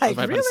 Yeah, I was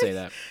about to say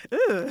that.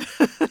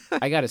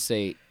 I got to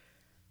say,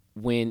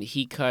 when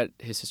he cut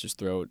his sister's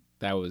throat,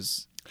 that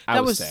was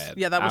I was sad.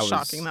 Yeah, that was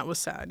shocking. That was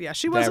sad. Yeah,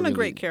 she wasn't a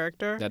great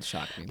character. That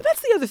shocked me. But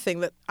that's the other thing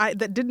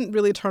that didn't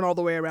really turn all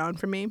the way around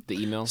for me.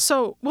 The email?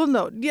 So,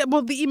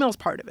 the email's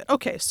part of it.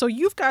 Okay, so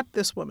you've got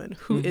this woman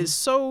who is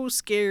so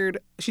scared.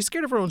 She's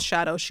scared of her own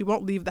shadow. She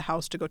won't leave the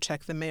house to go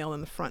check the mail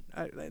in the front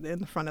of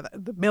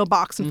the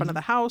mailbox in front of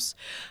the house.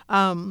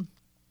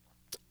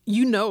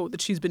 You know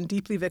that she's been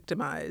deeply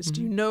victimized.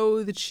 You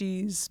know that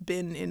she's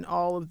been in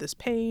all of this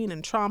pain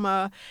and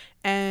trauma,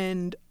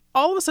 and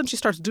all of a sudden she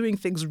starts doing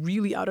things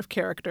really out of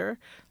character,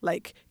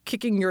 like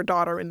kicking your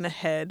daughter in the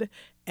head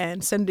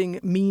and sending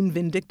mean,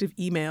 vindictive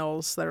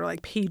emails that are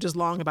like pages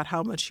long about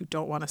how much you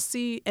don't want to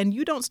see. And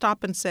you don't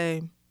stop and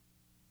say,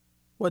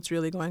 what's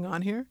really going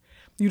on here?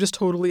 You just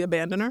totally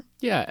abandon her.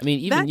 Yeah, I mean,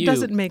 even that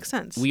doesn't make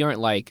sense. We aren't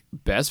like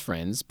best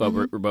friends, but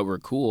we're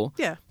cool.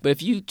 Yeah. But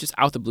if you just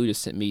out the blue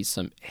just sent me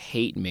some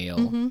hate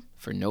mail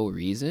for no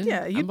reason,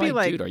 yeah, you'd I'm be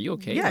like, dude, are you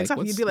okay? Yeah, like,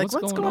 exactly. You'd be like,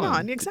 what's going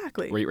on?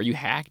 Exactly. Were you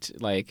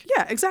hacked? Like,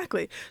 yeah,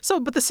 exactly. So,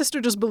 but the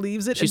sister just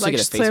believes it She's and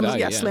like taking it at face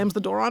value, slams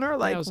the door on her.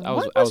 Like, I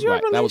what was your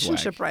whack.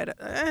 relationship right?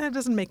 It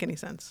doesn't make any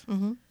sense.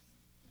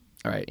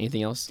 All right.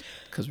 Anything else?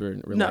 Because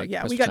we're no, like,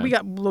 yeah, we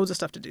got loads of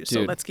stuff to do,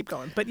 so Dude. let's keep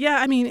going. But yeah,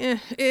 I mean,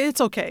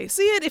 it's okay.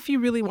 See it if you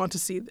really want to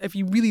see it. If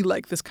you really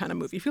like this kind of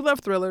movie, if you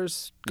love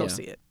thrillers, go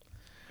see it.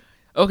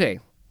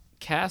 Okay,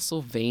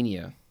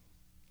 Castlevania.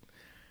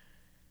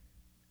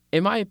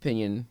 In my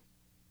opinion,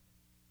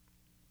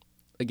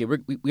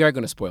 again, we are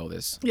going to spoil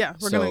this. Yeah,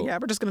 we're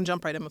just gonna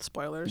jump right in with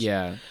spoilers.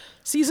 Yeah.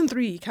 Season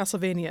 3,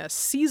 Castlevania.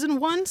 Season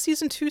 1,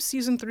 Season 2,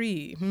 Season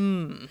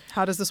 3.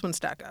 How does this one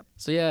stack up?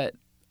 So yeah,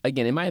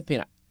 again, in my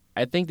opinion,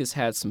 I think this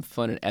had some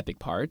fun and epic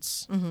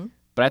parts,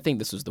 but I think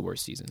this was the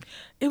worst season.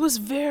 It was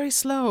very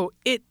slow.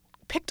 It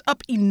picked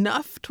up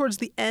enough towards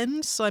the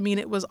end, so I mean,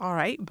 it was all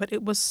right, but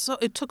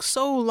it took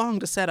so long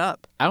to set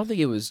up. I don't think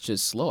it was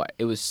just slow.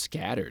 It was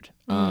scattered.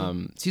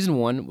 Season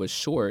 1 was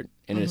short,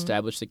 and it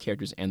established the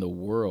characters and the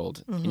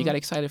world, and you got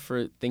excited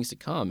for things to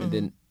come. And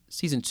then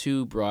Season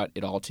 2 brought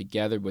it all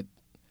together with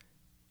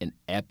an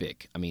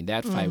epic. I mean,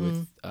 that fight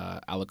with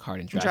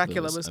Alucard and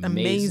Dracula was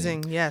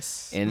amazing.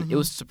 Yes, and it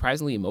was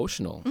surprisingly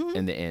emotional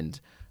in the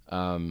end.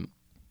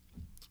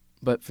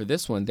 But for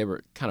this one, there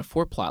were kind of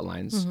 4 plot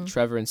lines: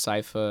 Trevor and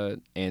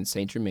Sypha and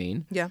Saint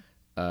Germain. Yeah.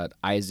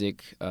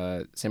 Isaac,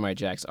 Samurai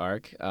Jack's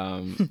arc.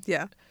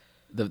 Yeah.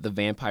 The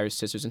vampire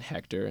sisters and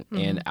Hector,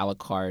 and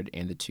Alucard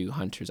and the 2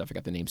 hunters. I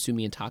forgot the name.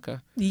 Sumi and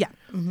Taka. Yeah.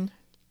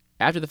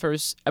 After the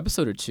first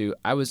episode or 2,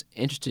 I was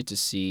interested to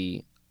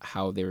see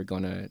how they were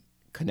going to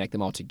connect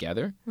them all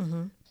together.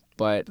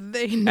 But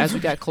as we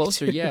got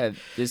closer,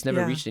 this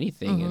never reached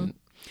anything. And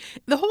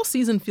the whole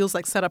season feels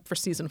like set up for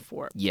Season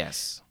 4.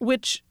 yes.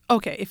 Which,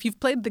 okay, if you've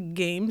played the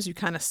games, you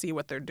kind of see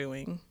what they're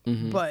doing.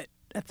 But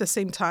at the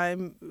same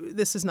time,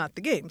 this is not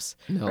the games,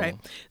 No. right?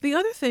 The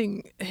other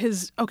thing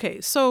is, okay,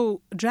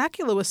 so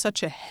Dracula was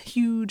such a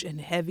huge and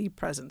heavy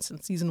presence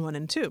in Season 1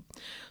 and 2.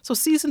 So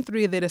Season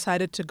 3, they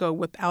decided to go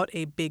without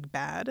a big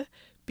bad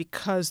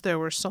because there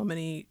were so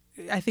many.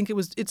 I think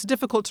it's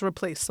difficult to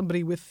replace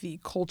somebody with the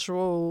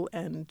cultural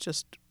and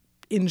just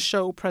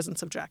in-show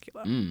presence of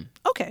Dracula.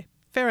 Okay,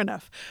 fair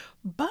enough.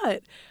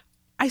 But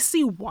I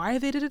see why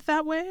they did it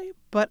that way,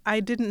 but I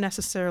didn't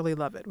necessarily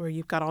love it, where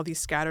you've got all these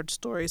scattered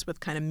stories with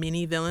kind of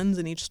mini villains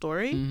in each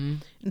story,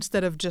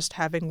 instead of just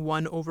having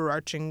one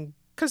overarching.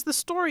 Because the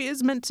story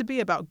is meant to be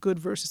about good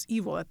versus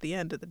evil at the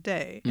end of the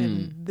day,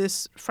 and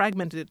this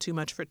fragmented it too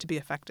much for it to be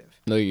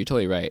effective. No, you're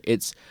totally right.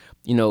 It's,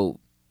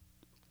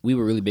 we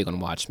were really big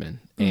on Watchmen,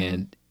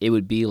 and it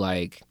would be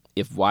like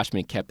if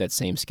Watchmen kept that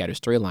same scattered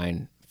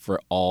storyline for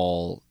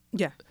all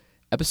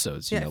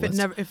episodes. Yeah,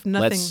 if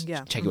nothing, let's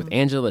check in with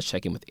Angela, let's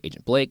check in with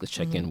Agent Blake, let's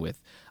check in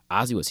with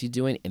Ozzy, what's he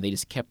doing? And they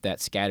just kept that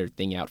scattered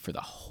thing out for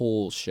the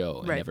whole show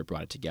and never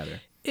brought it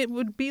together. It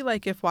would be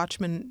like if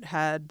Watchmen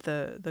had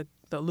the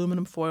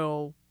aluminum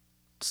foil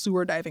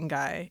sewer diving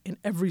guy in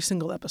every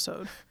single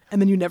episode, and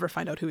then you never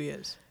find out who he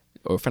is.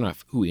 Or find out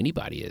who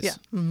anybody is. Yeah.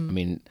 I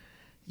mean,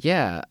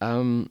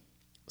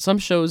 some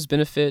shows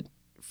benefit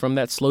from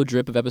that slow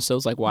drip of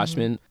episodes like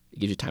Watchmen. It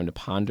gives you time to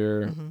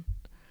ponder.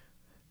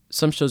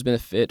 Some shows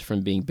benefit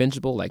from being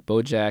bingeable like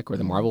BoJack or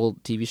the Marvel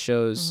TV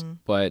shows.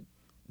 But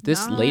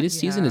this latest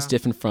season is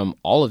different from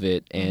all of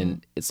it.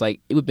 And it's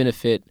like it would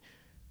benefit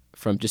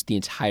from just the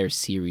entire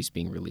series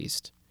being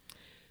released.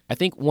 I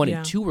think 1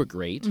 and 2 were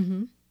great.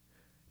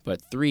 But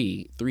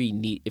 3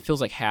 it feels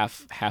like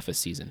half a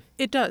season.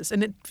 It does,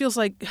 and it feels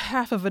like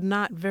half of a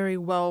not very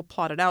well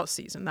plotted out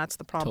season. That's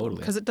the problem,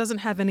 because it doesn't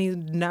have any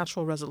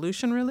natural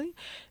resolution really.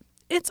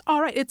 It's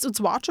all right. It's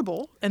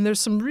watchable, and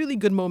there's some really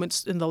good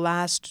moments in the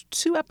last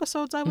 2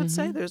 episodes. I would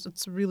say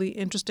it's really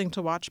interesting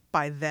to watch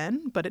by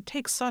then, but it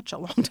takes such a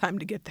long time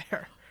to get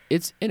there.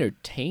 It's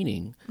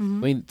entertaining. I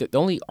mean, the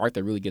only arc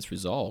that really gets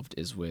resolved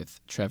is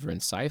with Trevor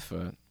and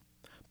Sypha,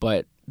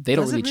 but they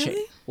don't really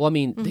change. Well, I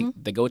mean,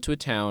 they go to a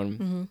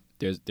town.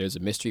 There's a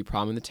mystery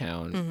problem in the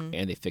town,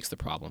 and they fix the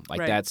problem.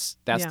 Like that's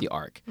the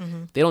arc.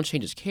 They don't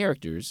change his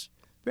characters,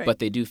 but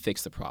they do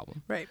fix the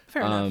problem. Right.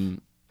 Fair enough.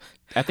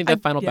 I think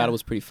that final battle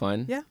was pretty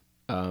fun. Yeah.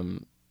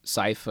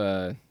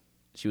 Sypha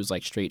She was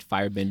like straight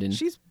firebending.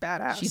 She's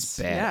badass. She's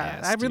badass.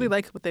 Yeah, I really dude.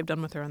 like what they've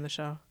done with her on the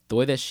show. The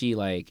way that she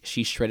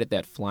shreded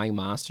that flying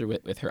monster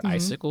with her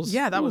icicles.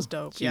 Yeah, that Ooh, was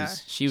dope. She's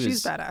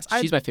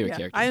badass. She's my favorite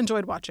character. I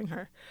enjoyed watching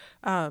her.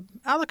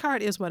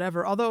 Alucard is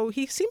whatever. Although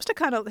he seems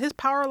to his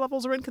power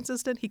levels are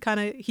inconsistent. He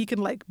can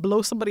like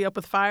blow somebody up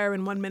with fire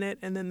in 1 minute,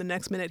 and then the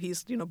next minute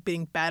he's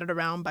being batted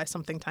around by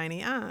something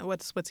tiny.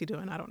 What's he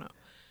doing? I don't know.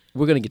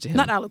 We're gonna get to him.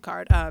 Not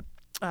Alucard.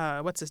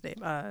 What's his name?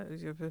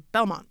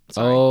 Belmont.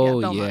 Sorry. Oh,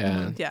 Belmont. yeah.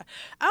 Mhm. Yeah.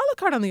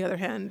 Alucard, on the other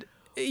hand,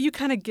 you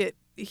kind of get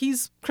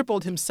he's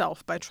crippled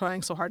himself by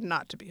trying so hard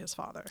not to be his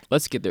father.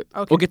 Let's get there.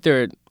 Okay. We'll get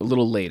there a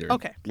little later.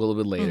 Okay. A little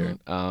bit later.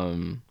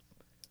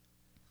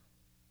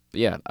 But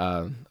yeah.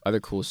 Other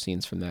cool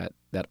scenes from that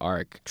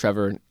arc.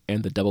 Trevor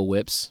and the double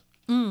whips.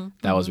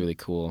 That was really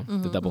cool.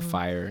 The double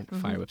fire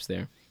whips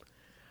there.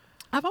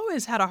 I've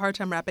always had a hard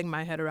time wrapping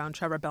my head around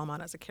Trevor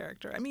Belmont as a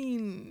character. I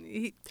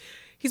mean,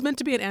 he's meant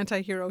to be an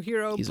anti-hero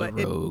hero. He's but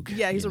a rogue.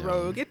 He's a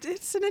rogue.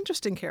 It's an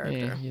interesting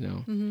character.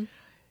 Yeah,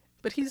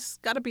 But he's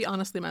got to be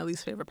honestly my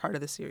least favorite part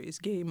of the series,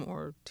 game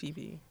or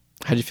TV.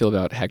 How'd you feel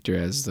about Hector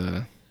as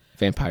the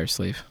vampire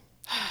slave?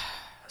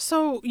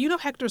 So,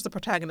 Hector's the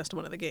protagonist of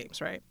one of the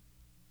games, right?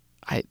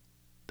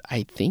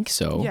 I think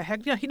so.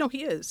 Yeah,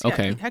 he is.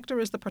 Okay. Yeah, Hector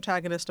is the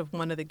protagonist of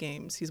one of the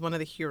games. He's one of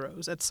the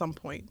heroes at some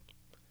point,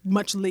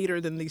 much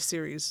later than these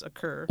series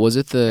occur. Was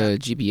it the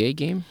GBA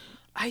game?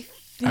 I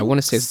want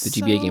to say it's the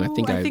GBA game. I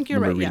think you're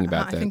remember right. reading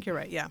about that. I think you're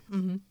right. Yeah.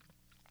 Mm-hmm.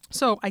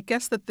 So I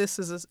guess that this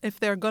is, if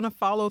they're going to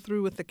follow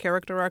through with the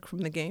character arc from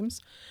the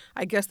games,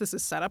 I guess this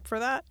is set up for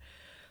that.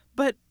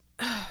 But,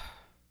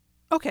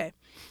 okay.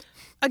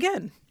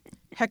 Again,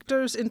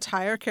 Hector's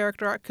entire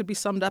character arc could be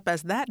summed up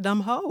as that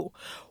dumb hoe.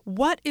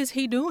 What is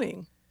he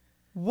doing?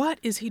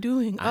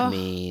 I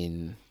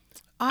mean,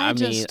 I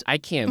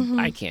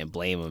can't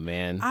blame him,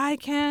 man. I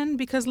can,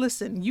 because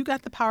listen, you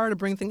got the power to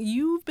bring things.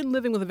 You've been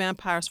living with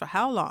vampires for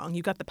how long?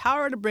 You got the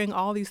power to bring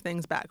all these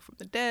things back from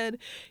the dead.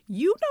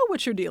 You know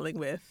what you're dealing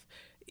with.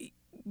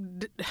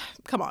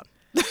 Come on.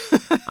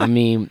 I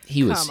mean,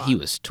 he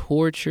was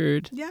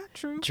tortured. Yeah,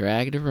 true.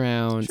 Dragged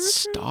around, True.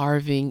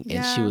 starving,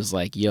 and she Yeah. was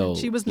like, "Yo,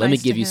 She was let me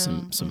nice give to you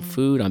him. some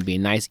food. I'm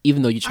being nice,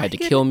 even though you tried to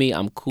get kill it. me.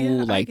 I'm cool.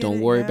 Yeah, I like, get don't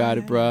it. worry Yeah, about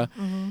it, bruh.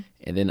 Mm-hmm.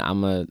 And then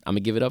I'm gonna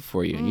give it up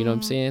for you. You know what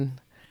I'm saying?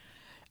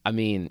 I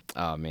mean,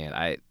 oh man,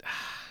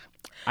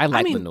 I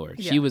like Lenore.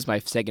 yeah. She was my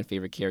second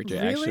favorite character,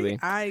 Really? actually.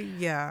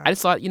 I I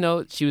just thought,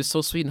 she was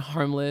so sweet and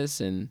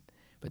harmless,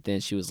 but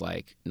then she was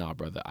like, "Nah,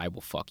 brother, I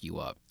will fuck you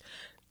up."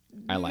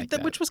 I like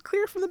that. Which was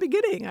clear from the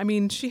beginning. I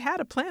mean, she had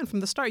a plan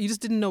from the start. You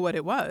just didn't know what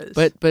it was.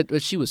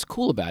 But she was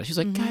cool about it. She's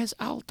like, guys,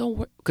 don't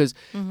worry, because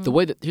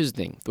here's the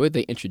thing, the way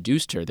they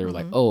introduced her, they were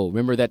like, oh,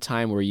 remember that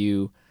time where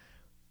you,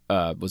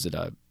 was it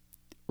a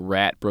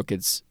rat broke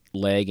its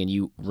leg and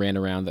you ran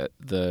around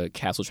the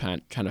castle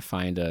trying to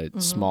find a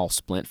small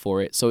splint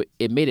for it. So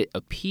it made it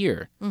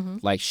appear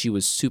like she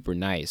was super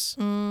nice.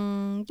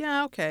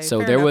 Yeah, okay. So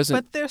fair there enough. wasn't.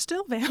 But they're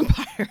still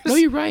vampires. No,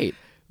 you're right.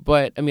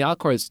 But I mean,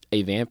 Alucard's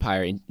a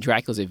vampire and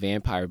Dracula's a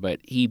vampire, but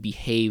he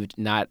behaved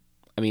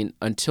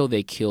until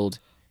they killed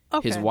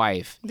his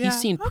wife. Yeah, He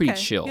seemed pretty okay.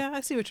 chill. Yeah,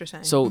 I see what you're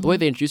saying. So the way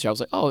they introduced her, I was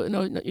like, oh,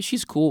 no,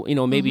 she's cool.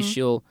 Maybe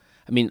she'll.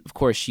 I mean, of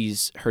course,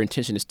 her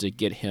intention is to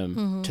get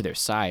him to their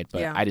side,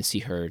 but Yeah. I didn't see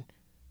her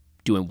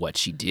doing what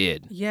she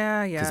did.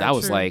 Yeah. Because I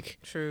was true, like,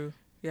 true.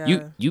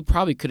 Yeah. You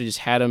probably could have just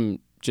had him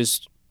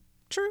just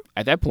True.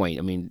 at that point.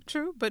 I mean,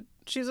 True, but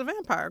she's a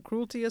vampire.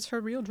 Cruelty is her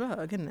real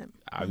drug, isn't it?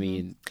 I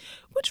mean,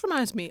 Which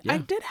reminds me, Yeah.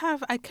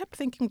 I kept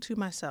thinking to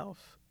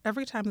myself,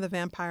 every time the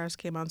vampires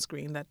came on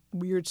screen, that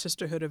weird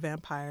sisterhood of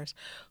vampires,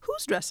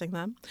 who's dressing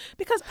them?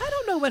 Because I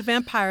don't know what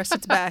vampire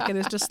sits back and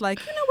is just like,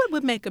 you know what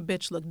would make a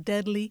bitch look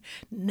deadly?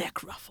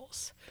 Neck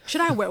ruffles.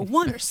 Should I wear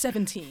 1 or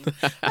 17?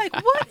 Like,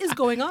 what is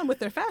going on with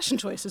their fashion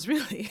choices,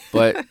 really?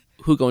 but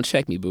who gonna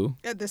check me, boo?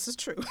 Yeah, this is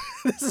true.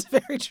 This is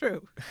very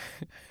true.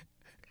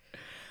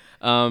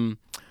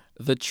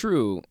 The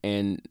true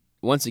and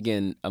once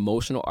again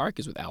emotional arc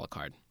is with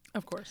Alucard.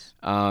 Of course.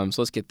 So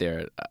let's get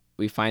there.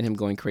 We find him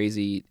going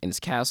crazy in his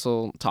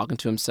castle, talking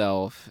to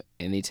himself,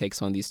 and he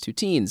takes on these two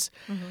teens.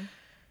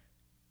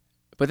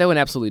 But that went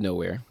absolutely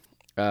nowhere.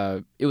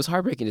 It was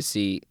heartbreaking to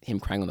see him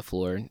crying on the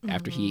floor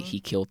after he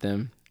killed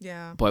them.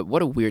 Yeah. But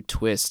what a weird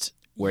twist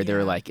where they were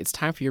Yeah. like, it's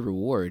time for your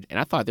reward. And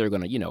I thought they were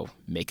going to,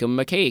 make him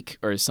a cake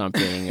or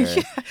something. Or,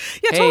 Yeah,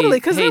 hey, totally.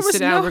 Because hey, there was sit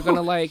down. no... We're going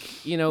to,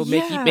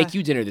 Yeah. make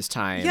you dinner this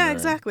time. Yeah, or-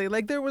 exactly.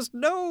 Like, there was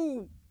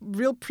no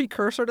real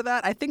precursor to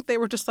that. I think they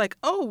were just like,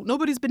 oh,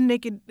 nobody's been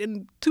naked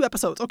in 2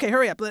 episodes. Okay,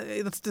 hurry up.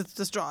 Let's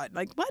just draw it.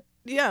 Like, what?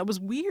 Yeah, it was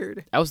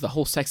weird. That was the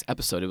whole sex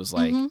episode. It was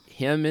like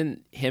him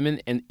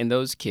and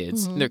those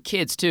kids. And they're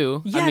kids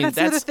too. Yeah, I mean, that's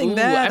the other thing. ooh,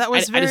 That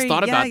was I just very-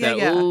 thought about yeah, that.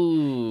 yeah.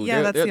 Ooh,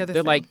 Yeah, that's the they're other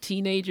They're thing. like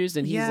teenagers,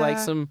 and he's like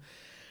Yeah. some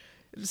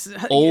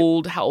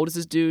old. How old is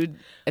this dude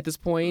at this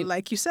point?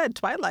 Like you said,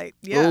 Twilight.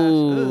 Yeah. Ugh.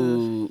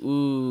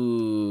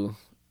 Ooh.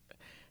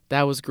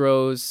 That was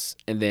gross.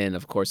 And then,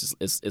 of course,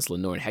 it's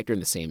Lenore and Hector in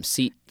the same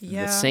seat,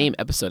 Yeah. the same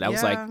episode. That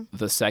was like Yeah.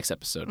 the sex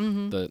episode,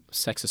 the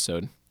sex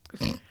episode.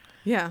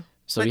 Yeah.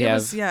 So But we it have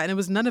was, and it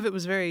was, none of it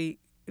was very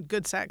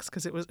good sex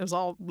because it was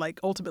all like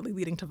ultimately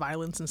leading to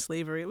violence and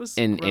slavery. It was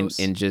and gross.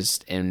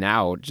 and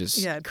now just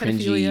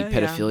cringy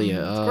pedophilia.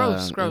 Yeah.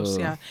 It's gross.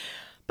 Yeah.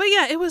 But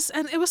yeah, it was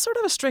sort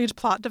of a strange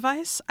plot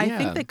device. I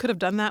think they could have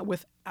done that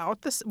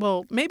without this.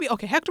 Well, maybe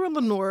Hector and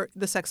Lenore,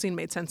 the sex scene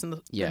made sense in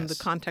the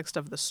context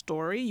of the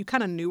story. You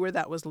kind of knew where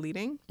that was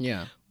leading.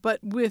 Yeah. But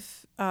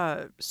with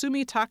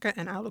Sumi, Taka,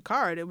 and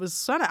Alucard, it was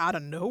sort of out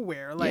of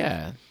nowhere.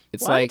 Like,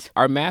 it's like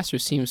our master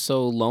seems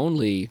so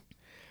lonely.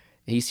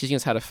 He's teaching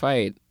us how to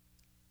fight.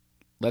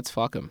 Let's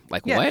fuck him.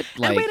 Like what?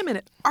 Like, and wait a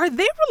minute, are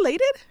they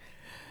related?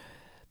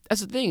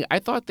 That's the thing. I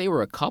thought they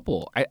were a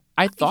couple.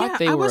 I thought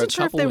they were a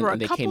couple when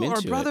they came into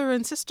it. Or brother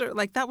and sister.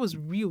 Like, that was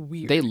real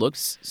weird. They looked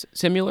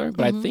similar,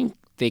 but I think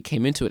they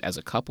came into it as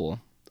a couple.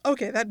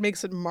 Okay, that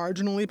makes it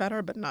marginally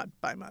better, but not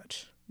by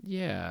much.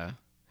 Yeah.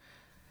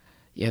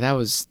 Yeah, that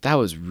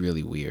was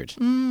really weird.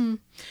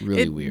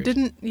 Really weird.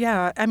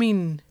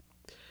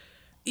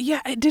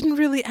 It didn't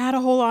really add a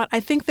whole lot. I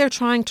think they're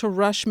trying to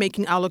rush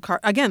making Alucard...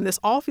 Again, this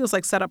all feels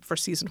like setup for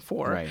season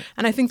 4. Right.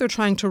 And I think they're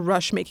trying to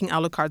rush making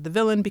Alucard the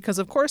villain because,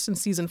 of course, in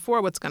season 4,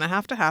 what's going to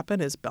have to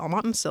happen is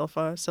Belmont and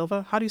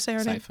Silva, how do you say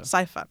her name?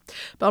 Sypha.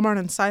 Belmont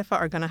and Sypha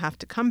are going to have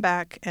to come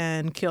back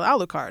and kill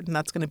Alucard, and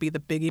that's going to be the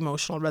big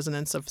emotional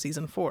resonance of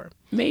season 4.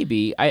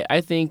 Maybe.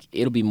 I think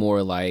it'll be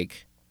more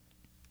like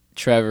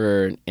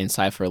Trevor and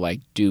Sypha are like,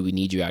 dude, we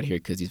need you out here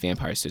because these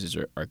vampire sisters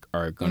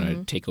are going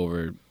to take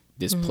over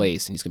this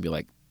place, and he's going to be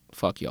like,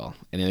 fuck y'all.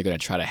 And then they're going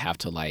to try to have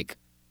to like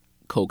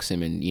coax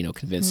him and,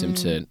 convince him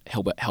to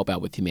help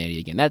out with humanity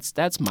again.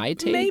 That's my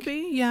take.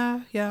 Maybe,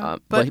 yeah.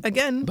 But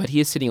again... But he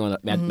is sitting on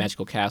a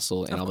magical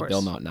castle and all the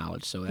Belmont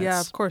knowledge, so that's...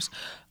 Yeah, of course.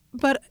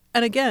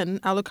 And again,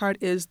 Alucard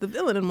is the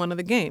villain in one of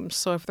the games,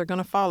 so if they're going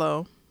to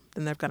follow,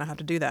 then they're going to have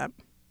to do that.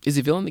 Is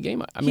he villain in the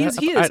game? I mean,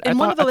 he is. In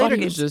one of the later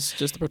games. He was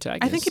just the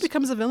protagonist. I think he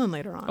becomes a villain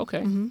later on.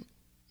 Okay.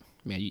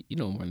 Man, you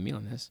know more than me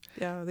on this.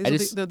 Yeah,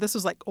 this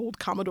was like old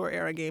Commodore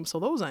era games, so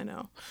those I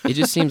know. It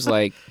just seems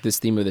like this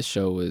theme of the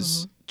show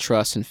was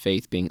trust and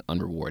faith being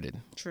unrewarded.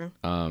 True.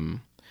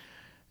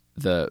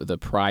 The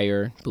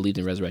prior believed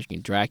in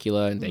resurrecting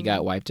Dracula, and they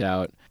got wiped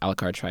out.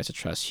 Alucard tries to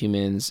trust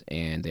humans,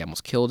 and they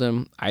almost killed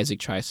him. Isaac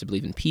tries to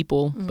believe in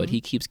people, but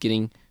he keeps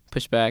getting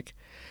pushed back.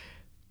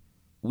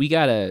 We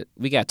gotta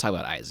talk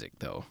about Isaac,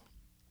 though.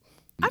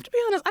 I have to be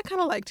honest, I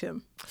kind of liked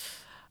him.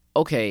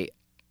 Okay.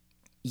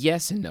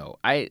 Yes and no.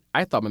 I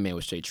thought my man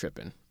was straight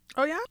tripping.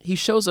 Oh, yeah? He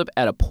shows up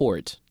at a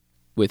port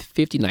with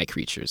 50 night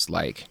creatures.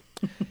 Like,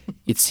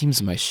 it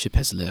seems my ship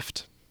has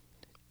left.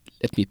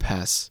 Let me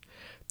pass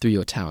through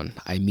your town.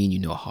 I mean you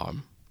no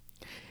harm.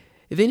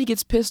 And then he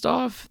gets pissed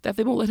off that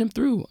they won't let him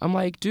through. I'm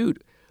like,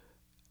 dude,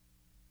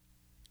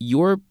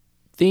 your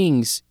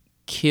things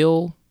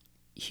kill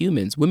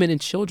humans, women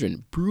and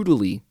children,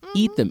 brutally.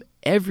 Eat them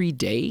every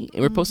day.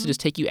 And we're supposed to just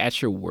take you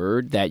at your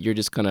word that you're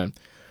just going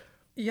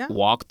to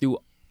walk through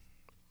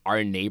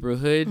our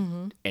neighborhood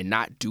and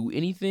not do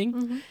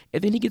anything.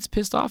 And then he gets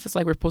pissed off. It's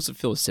like we're supposed to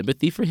feel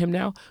sympathy for him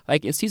now.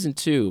 Like in season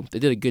 2, they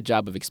did a good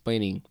job of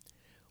explaining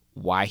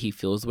why he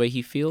feels the way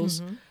he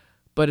feels.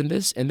 But in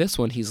this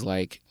one, he's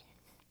like,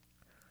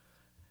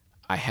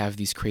 I have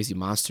these crazy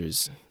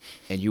monsters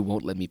and you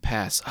won't let me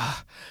pass.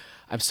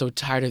 I'm so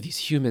tired of these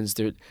humans.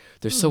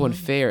 They're so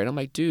unfair. And I'm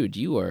like, dude,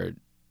 you are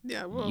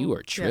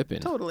tripping.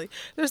 Yeah, totally.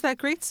 There's that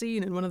great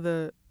scene in one of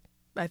the,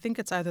 I think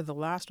it's either the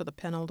last or the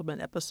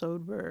penultimate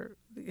episode where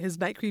his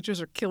night creatures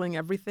are killing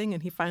everything,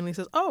 and he finally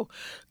says, "Oh,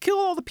 kill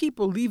all the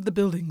people, leave the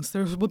buildings.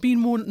 There will be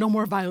no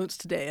more violence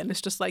today." And it's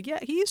just like, yeah,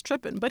 he's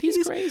tripping, but he's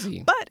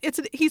crazy. But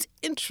he's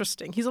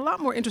interesting. He's a lot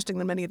more interesting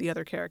than many of the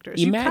other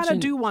characters. You kind of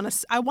do want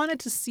to. I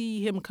wanted to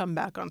see him come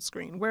back on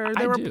screen. Where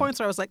there were points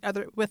where I was like,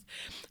 either with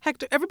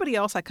Hector, everybody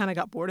else, I kind of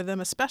got bored of them,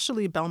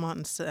 especially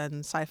Belmont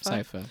and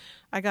Sypha.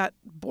 I got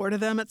bored of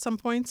them at some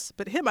points,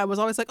 but him, I was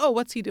always like, oh,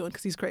 what's he doing?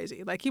 Because he's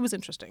crazy. Like, he was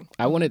interesting.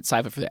 I wanted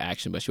Sypha for the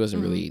action, but she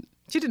wasn't really.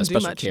 She didn't do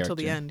much until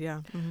the end.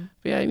 Yeah.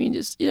 But yeah, I mean,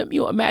 just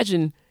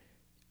imagine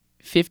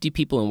 50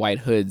 people in white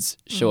hoods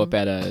show up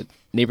at a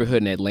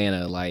neighborhood in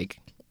Atlanta. Like,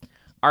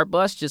 our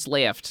bus just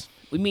left.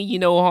 We mean you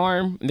no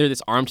harm. And they're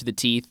this armed to the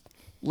teeth.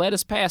 Let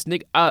us pass,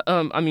 nigga.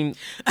 I mean,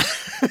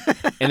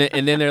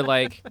 and then they're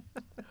like,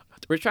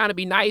 we're trying to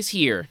be nice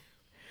here,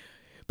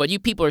 but you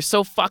people are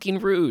so fucking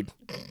rude.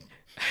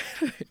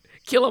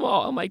 Kill them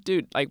all. I'm like,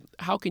 dude, like,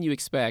 how can you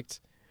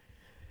expect?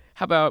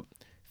 How about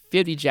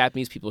 50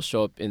 Japanese people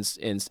show up in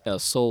a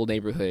Seoul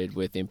neighborhood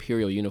with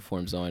imperial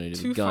uniforms on and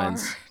with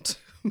guns?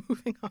 Far.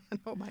 Moving on.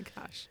 Oh my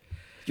gosh.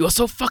 You are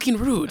so fucking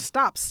rude.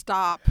 Stop.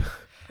 Stop.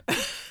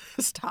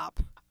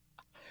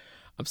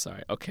 I'm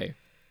sorry. Okay.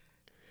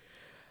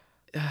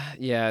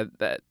 Yeah,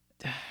 that.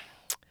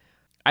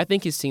 I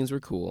think his scenes were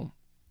cool.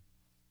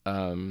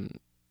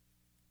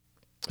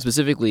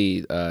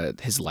 Specifically,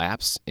 his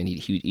laps, and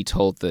he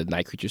told the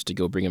night creatures to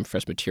go bring him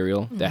fresh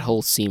material. That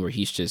whole scene where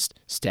he's just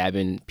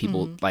stabbing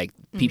people, like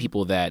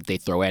people that they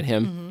throw at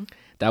him,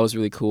 that was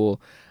really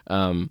cool.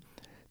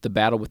 the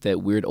battle with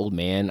that weird old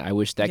man. I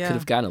wish that could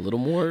have gotten a little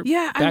more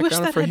I wish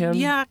that for him.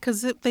 Yeah,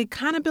 because they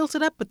kind of built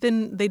it up, but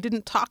then they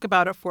didn't talk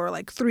about it for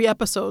like 3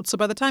 episodes. So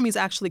by the time he's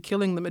actually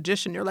killing the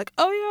magician, you're like,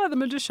 oh yeah, the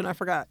magician, I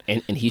forgot.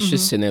 And he's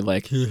just sitting there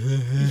like,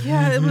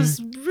 yeah, it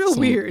was real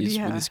weird. He's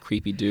this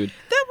creepy dude.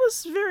 That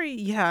was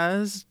it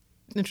was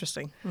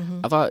interesting.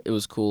 I thought it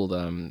was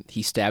cool.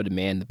 He stabbed a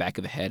man in the back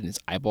of the head and his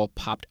eyeball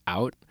popped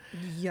out.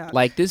 Yeah,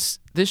 like this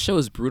show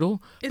is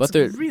brutal. It's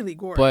really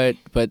gory.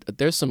 But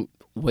there's some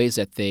ways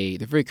that they're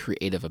very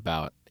creative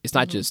about. It's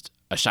not just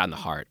a shot in the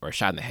heart or a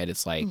shot in the head.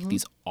 It's like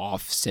these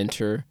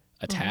off-center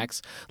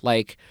attacks.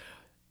 Like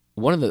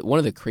one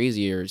of the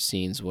crazier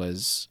scenes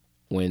was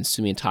when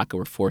Sumi and Taka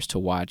were forced to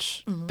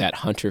watch that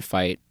hunter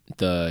fight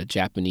the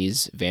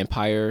Japanese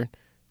vampire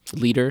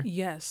leader.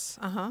 Yes.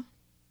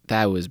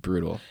 That was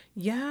brutal.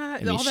 Yeah.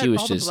 I mean, she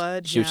was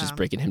just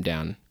breaking him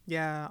down.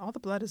 Yeah, all the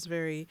blood is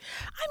very.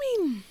 I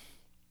mean,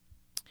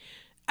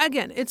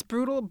 again, it's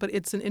brutal, but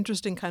it's an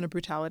interesting kind of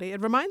brutality.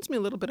 It reminds me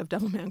a little bit of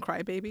Devilman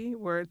Crybaby,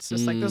 where it's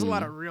just like there's a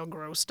lot of real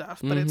gross stuff,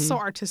 but it's so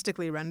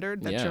artistically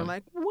rendered that you're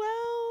like,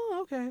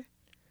 well, okay.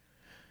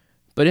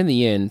 But in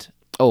the end,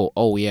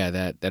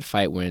 that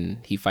fight when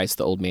he fights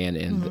the old man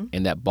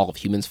and that ball of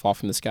humans fall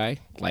from the sky,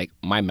 like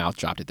my mouth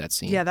dropped at that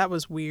scene. Yeah, that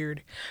was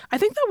weird. I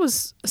think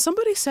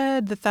somebody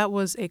said that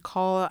was a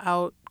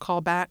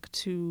call back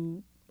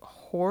to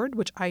Horde,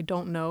 which I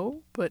don't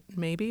know, but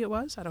maybe it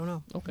was. I don't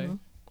know. Okay.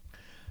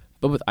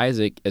 But with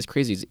Isaac, as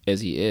crazy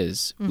as he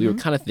is, we were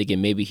kind of thinking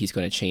maybe he's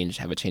going to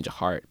have a change of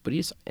heart, but he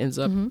just ends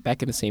up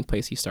back in the same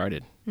place he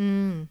started.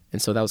 And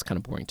so that was kind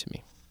of boring to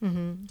me.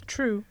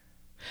 True.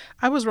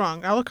 I was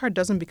wrong. Alucard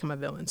doesn't become a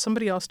villain.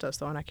 Somebody else does,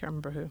 though, and I can't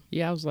remember who.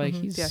 Yeah, I was like,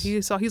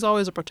 he's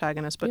always a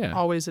protagonist, but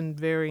always in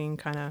varying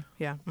kind of,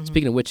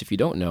 Speaking of which, if you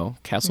don't know,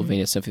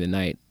 Castlevania Symphony of the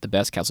Night, the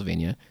best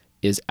Castlevania,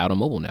 is out on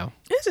mobile now.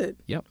 Is it?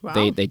 Yep.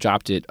 Wow. They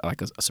dropped it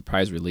like a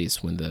surprise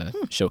release when the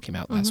show came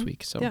out last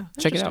week. So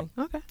check it out.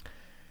 Okay.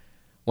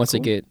 Once I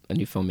get a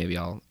new phone, maybe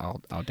I'll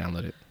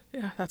download it.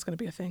 Yeah, that's going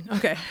to be a thing.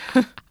 Okay.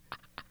 Is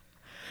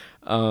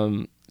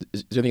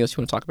there anything else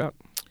you want to talk about?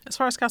 As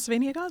far as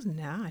Castlevania goes,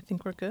 nah, I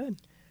think we're good.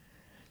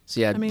 So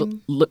yeah, we're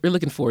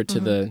looking forward to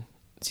the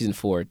season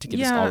 4 to get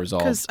this all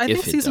resolved. Because I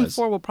think season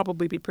 4 will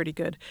probably be pretty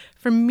good.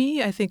 For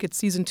me, I think it's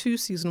season 2,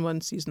 season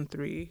 1, season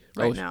 3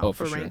 now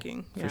for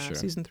ranking. For sure.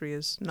 Season 3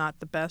 is not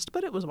the best,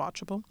 but it was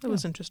watchable. It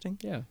was interesting.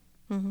 Yeah.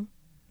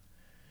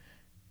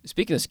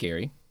 Speaking of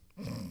scary,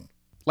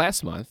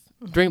 last month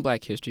during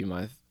Black History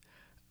Month,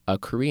 a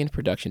Korean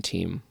production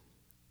team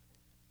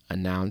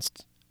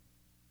announced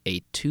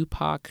a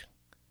Tupac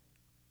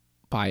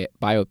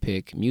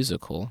biopic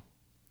musical.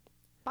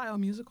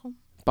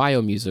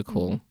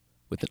 Biomusical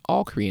with an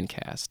all-Korean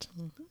cast.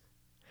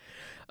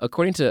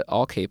 According to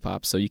All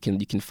K-Pop, so you can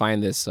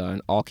find this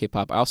on All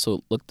K-Pop. I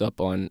also looked up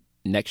on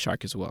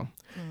Nextshark as well.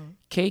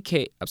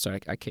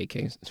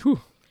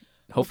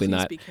 Hopefully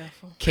not. Be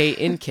careful.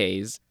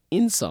 KNK's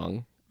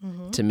In-Song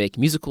to make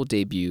musical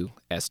debut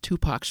as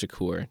Tupac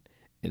Shakur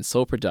in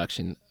sole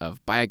production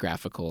of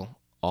biographical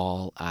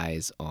All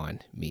Eyes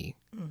on Me.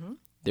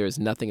 There is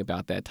nothing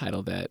about that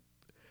title that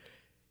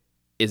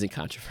isn't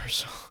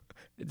controversial.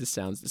 Let's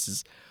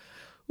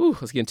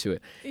get into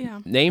it. Yeah.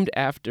 Named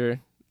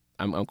after,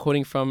 I'm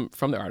quoting from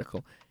the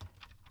article.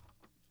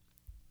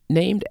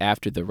 Named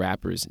after the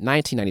rapper's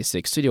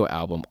 1996 studio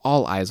album,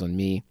 All Eyes on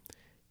Me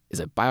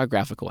is a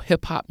biographical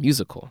hip-hop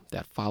musical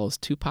that follows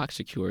Tupac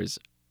Shakur's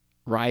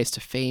rise to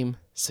fame,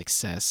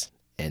 success,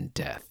 and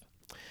death.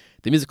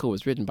 The musical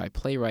was written by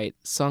playwright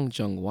Sung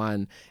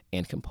Jung-wan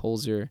and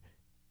composer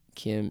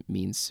Kim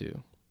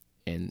Min-soo,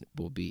 and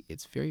will be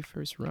its very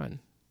first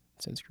run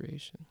since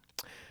creation.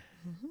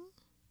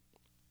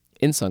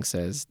 In-Sung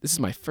says, "This is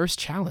my first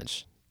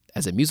challenge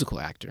as a musical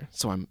actor,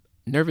 so I'm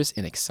nervous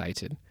and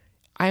excited.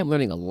 I am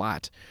learning a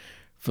lot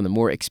from the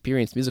more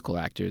experienced musical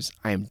actors.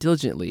 I am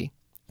diligently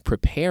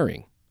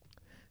preparing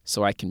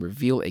so I can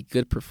reveal a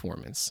good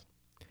performance.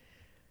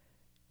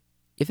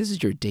 If this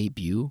is your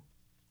debut,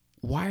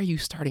 why are you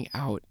starting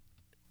out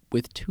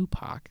with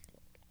Tupac?"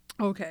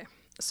 Okay,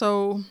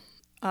 so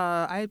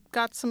I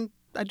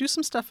do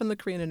some stuff in the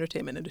Korean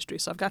entertainment industry,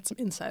 so I've got some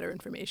insider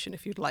information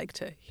if you'd like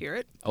to hear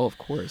it. Oh, of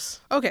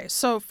course. Okay,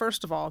 so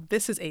first of all,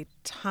 this is a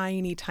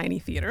tiny, tiny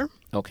theater.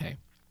 Okay.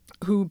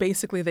 Who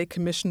basically they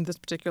commissioned this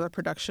particular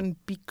production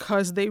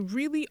because they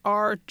really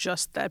are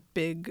just that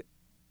big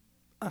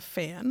a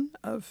fan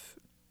of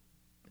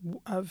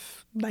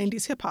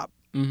 90s hip hop.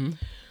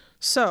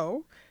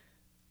 So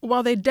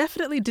while they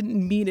definitely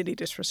didn't mean any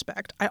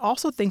disrespect, I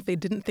also think they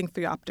didn't think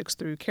the optics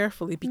through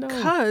carefully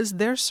because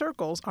their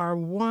circles are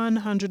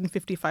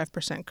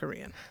 155%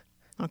 Korean.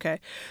 Okay.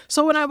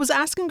 So when I was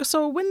asking,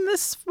 when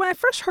I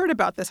first heard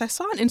about this, I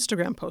saw an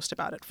Instagram post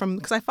about it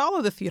because I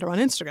follow the theater on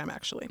Instagram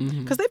actually,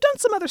 because they've done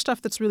some other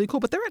stuff that's really cool,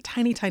 but they're a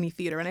tiny, tiny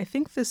theater. And I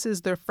think this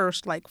is their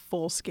first like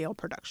full scale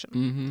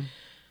production.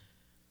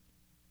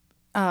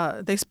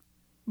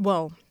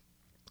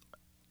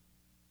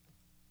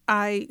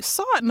 I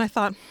saw it and I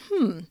thought,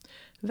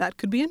 That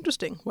could be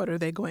interesting. What are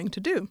they going to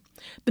do?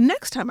 The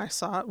next time I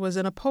saw it was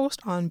in a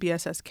post on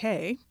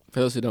BSSK. For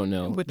those who don't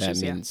know, Which that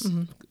is, means...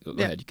 Go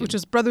Yeah, ahead. You can... which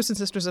is Brothers and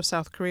Sisters of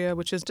South Korea,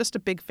 which is just a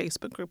big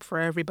Facebook group for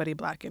everybody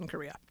Black in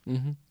Korea.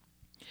 Mm-hmm.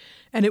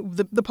 And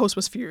the post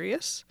was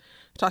furious,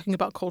 talking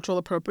about cultural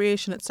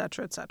appropriation, et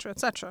cetera, et cetera, et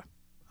cetera.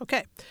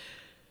 Okay.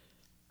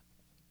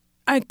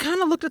 I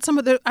kind of looked at some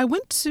of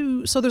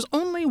so there's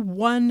only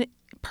one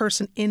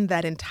person in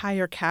that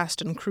entire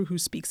cast and crew who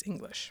speaks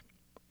English.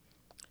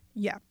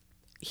 Yeah.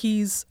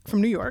 He's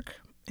from New York,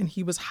 and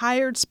he was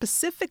hired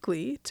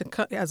specifically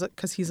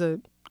because he's a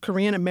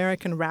Korean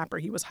American rapper.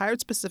 He was hired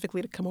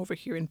specifically to come over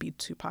here and beat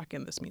Tupac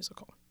in this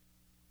musical.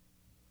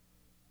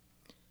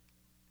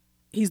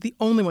 He's the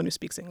only one who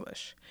speaks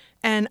English.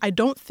 And I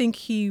don't think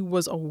he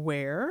was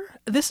aware.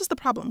 This is the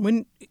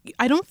problem.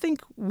 I don't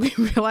think we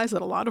realize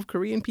that a lot of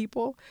Korean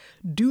people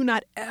do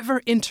not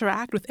ever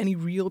interact with any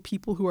real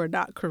people who are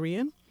not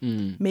Korean.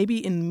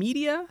 Maybe in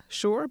media,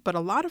 sure, but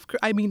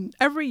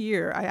every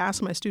year I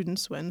ask my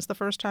students, when's the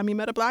first time you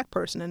met a Black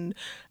person? And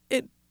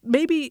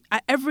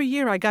every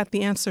year I got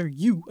the answer,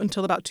 you,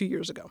 until about 2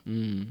 years ago.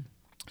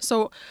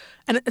 So,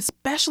 and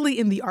especially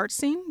in the art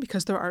scene,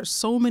 because there are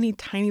so many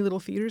tiny little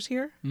theaters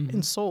here,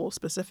 in Seoul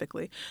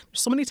specifically.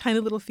 There's so many tiny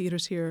little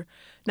theaters here.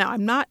 Now,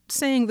 I'm not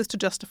saying this to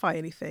justify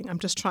anything. I'm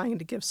just trying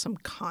to give some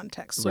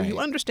context so you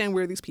understand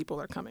where these people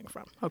are coming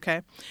from,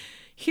 okay?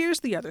 Here's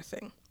the other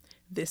thing.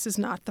 This is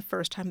not the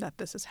first time that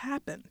this has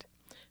happened.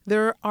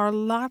 There are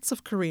lots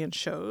of Korean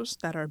shows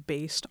that are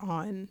based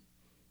on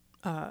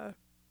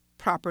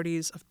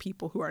properties of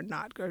people who are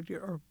not,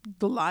 or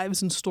the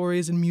lives and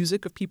stories and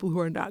music of people who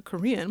are not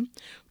Korean,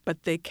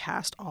 but they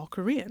cast all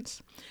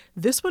Koreans.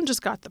 This one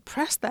just got the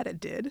press that it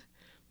did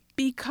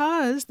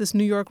because this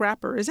New York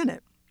rapper is in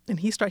it. And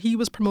he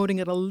was promoting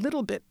it a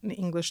little bit in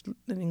English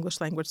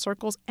language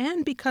circles,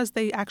 and because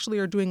they actually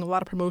are doing a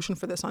lot of promotion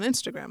for this on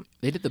Instagram.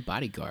 They did The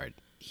Bodyguard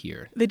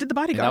here. They did The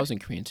Bodyguard. And that was in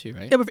Korean too,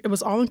 right? It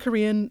was all in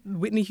Korean.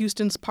 Whitney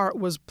Houston's part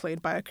was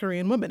played by a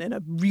Korean woman in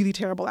a really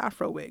terrible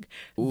Afro wig.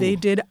 Ooh. They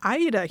did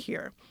Aida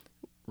here.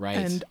 Right.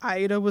 And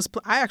Aida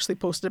I actually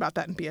posted about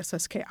that in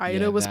BSSK.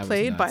 Aida was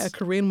played by a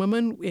Korean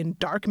woman in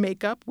dark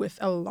makeup with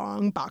a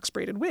long box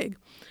braided wig.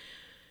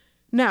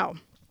 Now,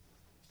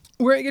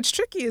 where it gets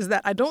tricky is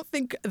that I don't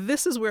think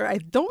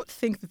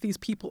that these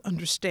people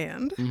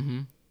understand.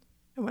 Mm-hmm.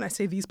 And when I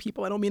say these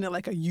people, I don't mean it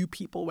like a you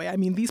people way. I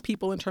mean these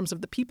people in terms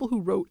of the people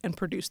who wrote and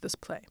produced this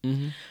play.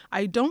 Mm-hmm.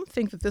 I don't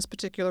think that this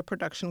particular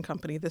production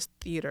company, this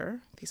theater,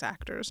 these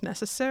actors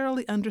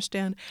necessarily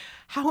understand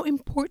how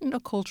important a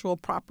cultural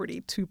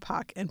property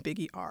Tupac and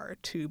Biggie are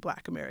to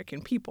Black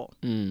American people.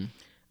 Mm.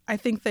 I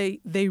think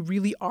they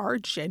really are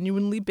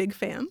genuinely big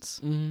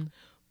fans,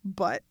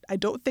 but I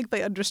don't think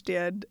they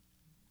understand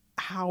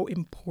how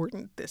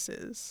important this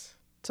is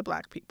to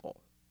Black people.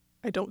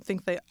 I don't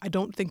think that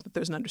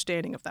there's an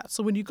understanding of that.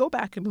 So when you go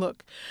back and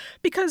look,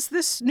 because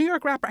this New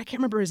York rapper, I can't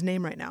remember his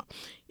name right now.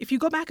 If you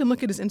go back and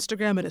look at his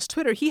Instagram and his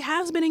Twitter, he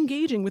has been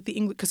engaging with the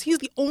English, because he's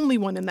the only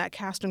one in that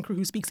cast and crew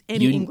who speaks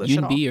any English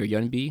at all. Yoon B or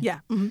Yeon B? Yeah.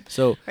 Mm-hmm.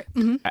 So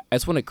I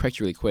just want to correct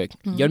you really quick.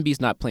 Yeon B's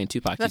not playing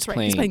Tupac. That's right.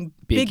 He's playing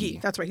Biggie.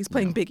 That's right. He's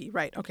playing Biggie.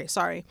 Right. Okay.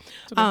 Sorry.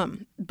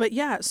 Okay. But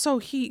yeah. So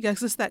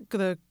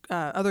the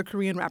other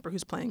Korean rapper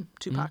who's playing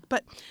Tupac,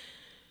 but.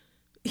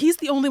 He's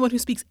the only one who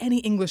speaks any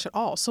English at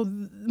all. So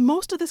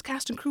most of this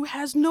cast and crew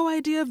has no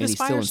idea of this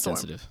firestorm. And he's still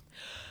insensitive.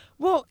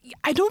 Well,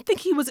 I don't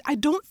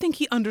think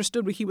he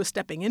understood what he was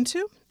stepping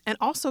into. And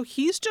also,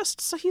 he's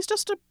just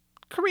a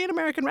Korean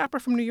American rapper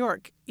from New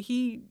York.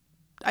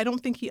 I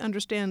don't think he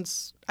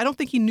understands. I don't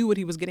think he knew what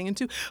he was getting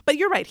into. But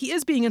you're right. He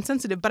is being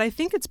insensitive. But I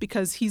think it's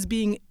because he's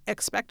being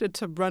expected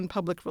to run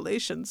public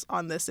relations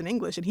on this in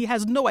English. And he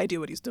has no idea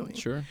what he's doing.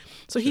 Sure.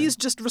 So he's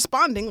just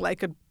responding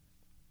like a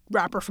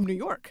rapper from New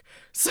York.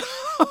 So,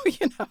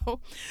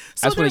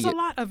 there's a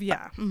lot of,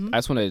 Mm-hmm. I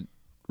just want to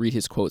read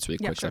his quotes really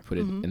quick. Sure. I put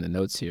it in the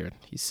notes here.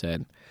 He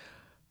said,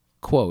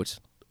 quote,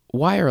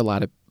 "Why are a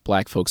lot of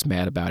Black folks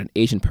mad about an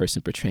Asian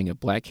person portraying a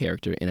Black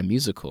character in a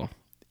musical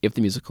if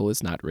the musical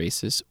is not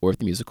racist, or if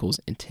the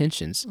musical's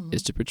intentions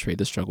is to portray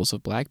the struggles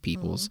of Black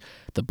peoples,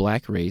 the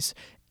Black race,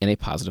 in a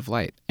positive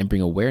light and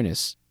bring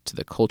awareness to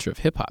the culture of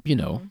hip-hop,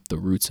 the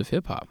roots of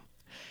hip-hop."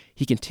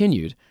 He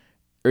continued,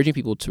 urging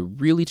people to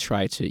really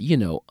try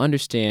to,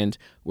 understand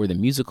where the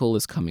musical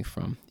is coming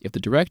from. If the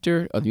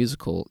director of the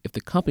musical, if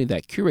the company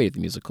that curated the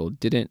musical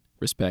didn't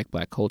respect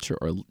Black culture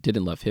or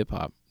didn't love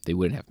hip-hop, they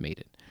wouldn't have made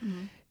it.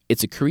 Mm-hmm.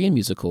 It's a Korean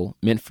musical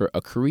meant for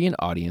a Korean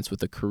audience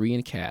with a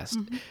Korean cast.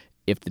 Mm-hmm.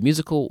 If the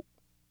musical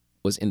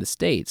was in the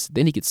States,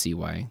 then he could see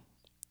why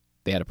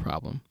they had a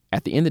problem.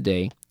 At the end of the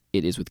day,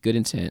 it is with good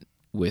intent,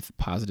 with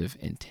positive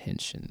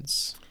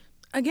intentions.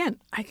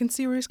 Again, I can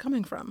see where he's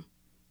coming from.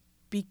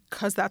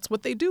 Because that's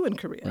what they do in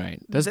Korea.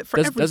 Right.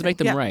 Doesn't make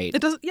them right. It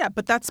doesn't. Yeah,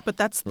 but that's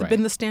right.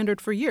 been the standard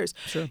for years.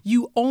 Sure.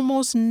 You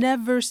almost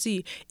never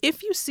see,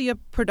 if you see a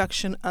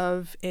production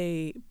of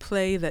a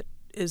play that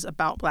is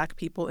about Black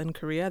people in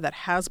Korea that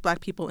has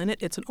Black people in it,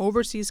 it's an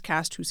overseas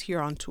cast who's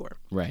here on tour.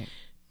 Right.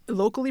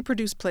 locally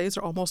produced plays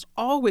are almost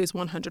always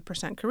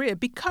 100% Korea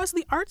because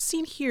the art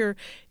scene here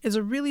is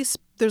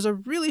there's a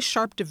really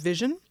sharp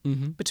division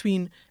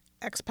between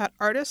expat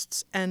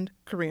artists and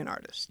Korean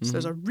artists.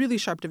 There's a really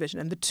sharp division,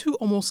 and the two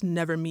almost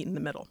never meet in the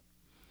middle.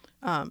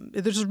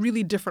 They're just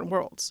really different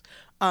worlds.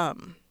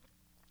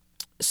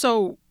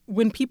 So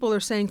when people are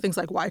saying things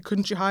like, why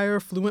couldn't you hire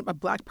a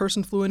black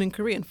person fluent in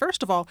Korean?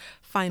 First of all,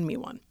 find me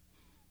one.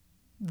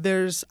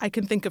 I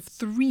can think of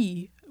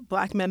 3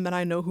 black men that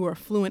I know who are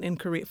fluent in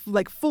Korean,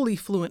 like fully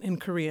fluent in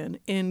Korean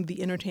in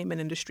the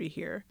entertainment industry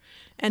here.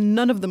 And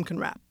none of them can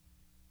rap.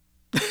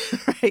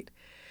 Right?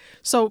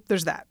 So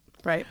there's that,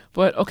 right?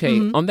 But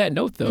okay, on that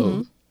note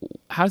though,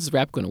 how's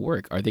rap going to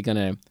work? Are they going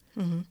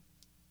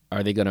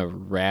to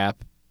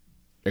rap?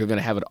 They're going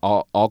to have it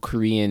all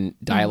Korean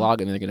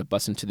dialogue, and then they're going to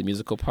bust into the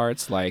musical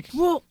parts, like.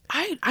 Well,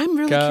 I'm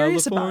really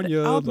curious about it.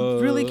 I'm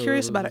really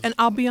curious about it, and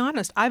I'll be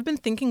honest. I've been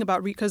thinking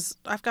about because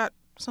I've got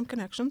some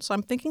connections, so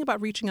I'm thinking about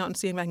reaching out and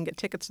seeing if I can get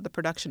tickets to the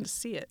production to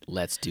see it.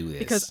 Let's do this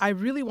because I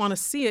really want to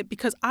see it.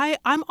 Because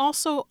I'm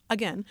also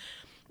again,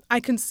 I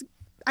can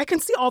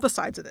see all the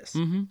sides of this.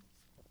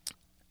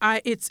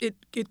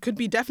 It could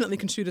be definitely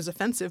construed as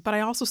offensive, but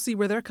I also see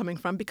where they're coming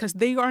from because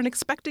they aren't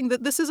expecting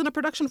that this isn't a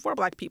production for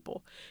black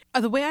people.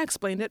 The way I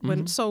explained it,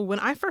 when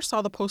I first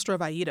saw the poster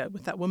of Aida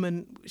with that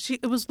woman,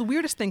 it was the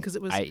weirdest thing because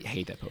it was. I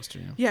hate that poster.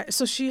 Yeah,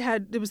 so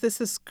it was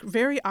this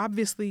very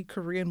obviously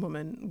Korean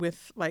woman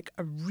with like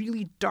a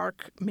really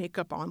dark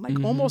makeup on,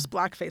 like almost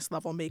blackface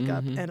level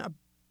makeup and a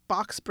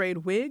box braid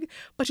wig,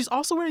 but she's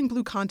also wearing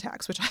blue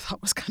contacts, which I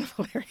thought was kind of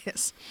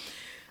hilarious.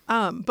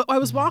 But I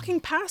was walking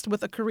past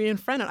with a Korean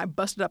friend and I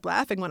busted up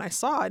laughing when I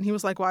saw it. And he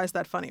was like, why is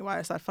that funny? Why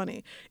is that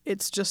funny?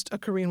 It's just a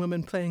Korean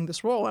woman playing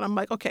this role. And I'm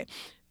like, okay,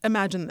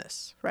 imagine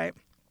this, right?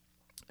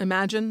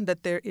 Imagine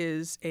that there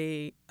is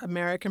a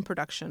American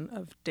production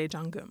of Dae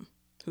Jang-geum,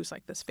 who's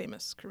like this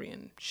famous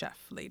Korean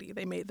chef lady.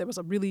 There was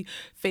a really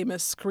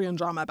famous Korean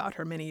drama about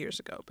her many years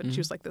ago, but she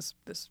was like this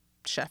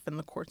chef in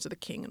the courts of the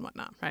king and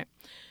whatnot, right?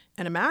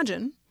 And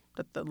imagine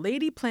that the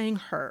lady playing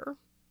her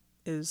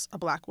is a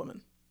black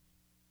woman.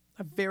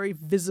 A very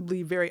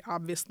visibly, very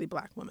obviously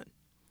black woman.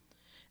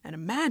 And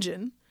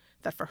imagine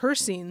that for her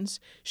scenes,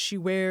 she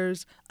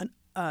wears a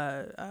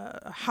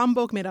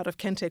hanbok made out of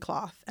kente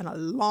cloth and a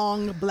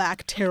long,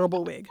 black,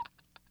 terrible wig.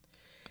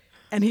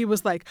 And he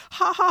was like,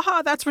 ha, ha,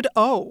 ha, that's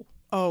oh,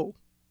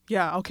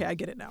 yeah, okay, I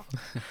get it now.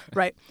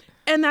 Right?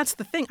 And that's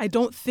the thing. I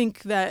don't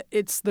think that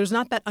there's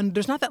not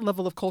that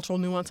level of cultural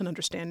nuance and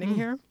understanding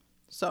here.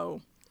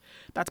 So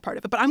that's part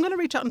of it. But I'm going to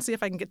reach out and see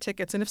if I can get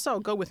tickets, and if so,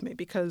 go with me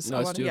because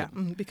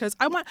because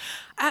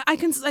I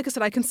can, like I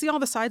said, I can see all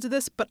the sides of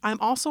this, but I'm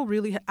also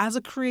really, as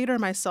a creator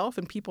myself,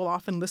 and people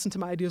often listen to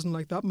my ideas and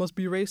like, that must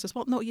be racist.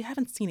 Well, no, you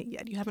haven't seen it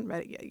yet. You haven't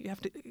read it yet. You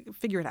have to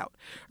figure it out,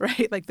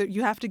 right? Like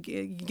you have to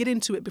get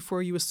into it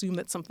before you assume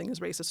that something is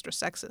racist or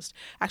sexist.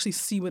 Actually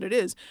see what it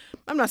is.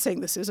 I'm not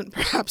saying this isn't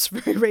perhaps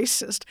very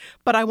racist,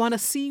 but I want to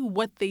see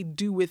what they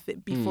do with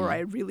it before I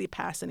really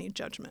pass any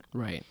judgment.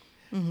 Right.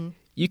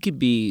 You could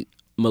be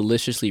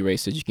maliciously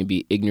racist. You can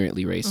be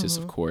ignorantly racist,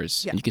 of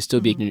course. Yeah. And you can still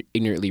be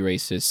ignorantly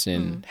racist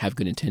and have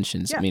good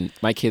intentions. Yeah. I mean,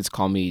 my kids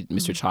call me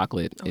Mr.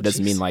 Chocolate. It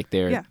doesn't mean like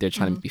they're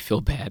trying to make me feel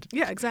bad.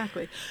 Yeah,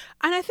 exactly.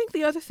 And I think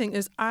the other thing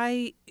is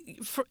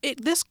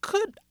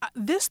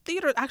this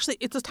theater, actually,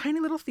 it's a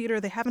tiny little theater.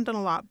 They haven't done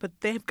a lot,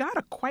 but they've got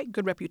a quite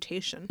good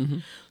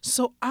reputation.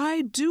 So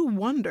I do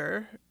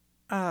wonder,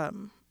 I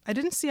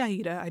didn't see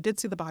Aida. I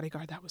did see The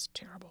Bodyguard. That was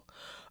terrible.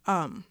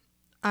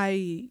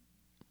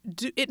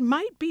 It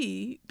might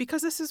be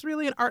because this is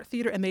really an art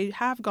theater and they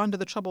have gone to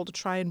the trouble to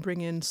try and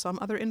bring in some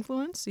other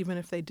influence, even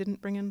if they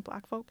didn't bring in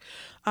black folk.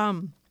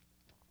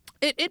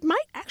 It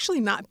might actually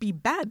not be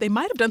bad. They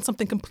might have done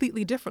something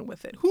completely different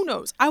with it. Who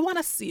knows? I want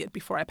to see it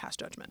before I pass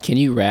judgment. Can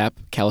you rap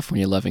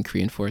California Love in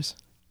Korean for us?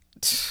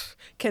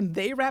 Can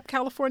they rap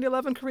California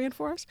Love in Korean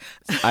for us?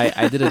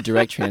 I did a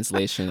direct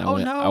translation.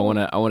 I want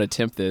to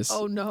attempt this.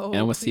 Oh no! And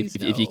I want to see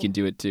if you can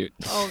do it too.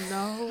 Oh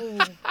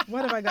no!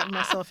 What have I gotten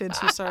myself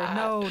into? Sorry.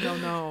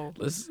 No.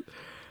 Let's.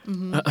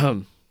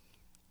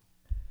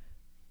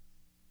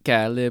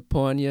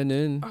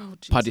 California는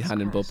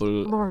파티하는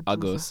법을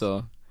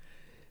알고서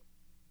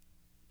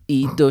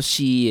이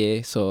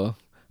도시에서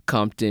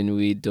Compton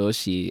위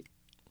도시.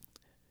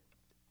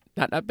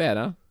 Not bad,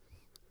 huh?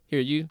 Here,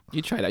 you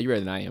try that. You're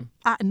better than I am.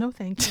 No,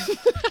 thank you.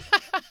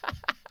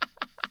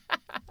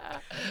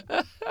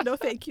 No,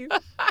 thank you.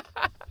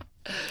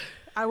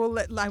 I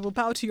will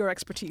bow to your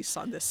expertise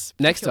on this.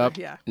 Next up,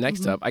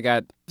 I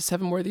got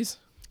 7 more of these.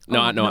 No,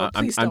 I'm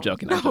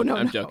joking.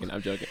 I'm joking.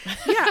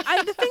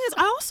 Yeah, the thing is,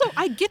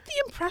 I get the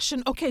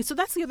impression. Okay, so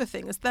that's the other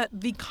thing is that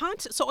the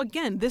content. So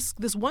again, this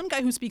one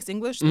guy who speaks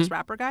English, this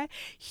rapper guy,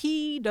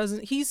 he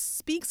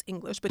speaks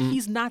English, but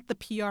he's not the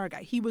PR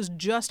guy. He was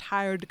just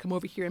hired to come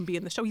over here and be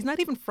in the show. He's not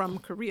even from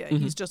Korea.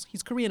 He's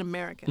Korean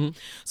American,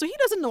 so he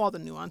doesn't know all the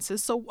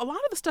nuances. So a lot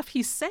of the stuff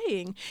he's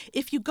saying,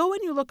 if you go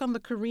and you look on the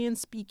Korean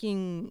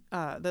speaking,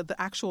 the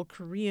actual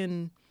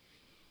Korean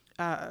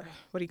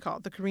what do you call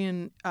it? The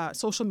Korean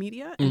social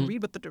media and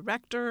read what the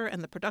director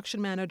and the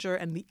production manager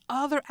and the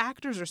other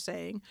actors are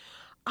saying,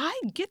 I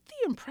get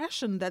the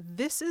impression that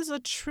this is a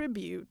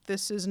tribute.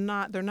 This is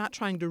not, they're not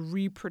trying to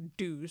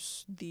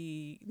reproduce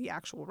the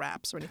actual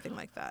raps or anything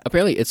like that.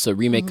 Apparently, it's a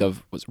remake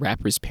of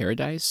Rapper's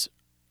Paradise.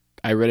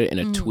 I read it in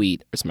a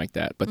tweet or something like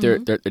that. But they're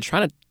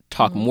trying to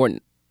talk more,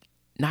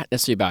 not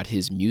necessarily about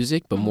his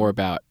music, but more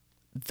about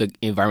the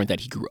environment that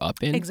he grew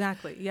up in.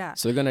 Exactly, yeah.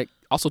 So they're going to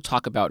also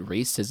talk about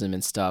racism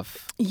and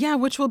stuff. Yeah,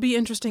 which will be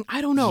interesting.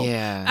 I don't know.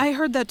 Yeah. I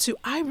heard that too.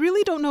 I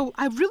really don't know.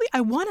 I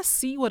want to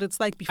see what it's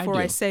like before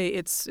I do. say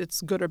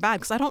it's good or bad,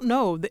 because I don't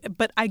know.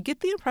 But I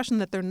get the impression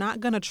that they're not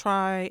going to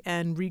try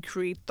and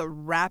recreate the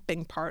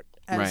rapping part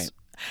as Right.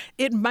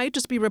 It might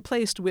just be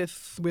replaced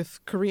with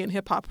Korean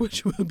hip hop,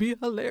 which will be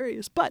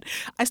hilarious. But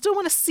I still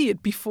want to see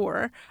it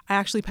before I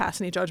actually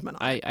pass any judgment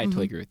on it. I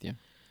totally agree with you.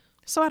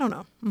 So I don't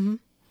know.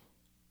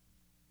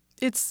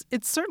 It's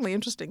certainly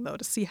interesting, though,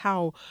 to see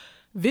how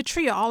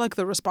vitriolic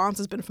the response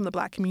has been from the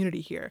Black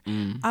community here.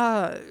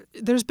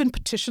 There's been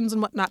petitions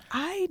and whatnot.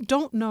 I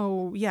don't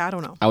know. Yeah, I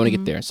don't know. I want to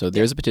get there. So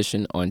there's a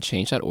petition on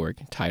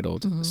change.org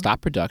titled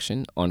Stop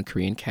Production on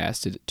Korean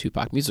Casted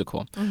Tupac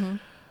Musical.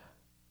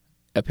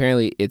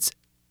 Apparently, it's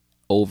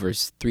over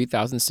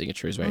 3,000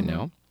 signatures right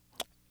now,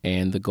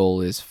 and the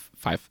goal is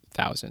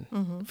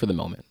 5,000 for the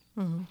moment.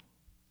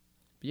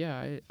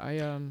 Yeah,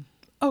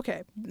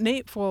 Okay,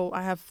 Nate, well,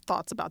 I have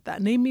thoughts about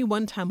that. Name me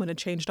one time when a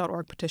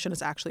change.org petition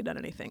has actually done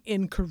anything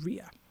in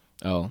Korea.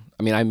 Oh,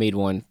 I mean, I made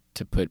one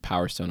to put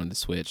Power Stone on the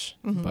Switch,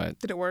 but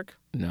Did it work?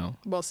 no.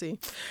 We'll see.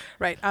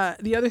 Right.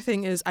 The other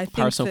thing is, I think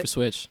Power Stone that, for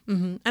Switch.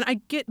 and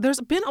I get, there's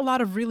been a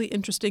lot of really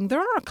interesting, there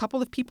are a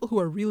couple of people who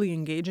are really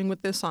engaging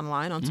with this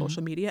online on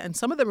social media, and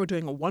some of them are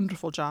doing a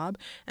wonderful job,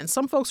 and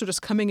some folks are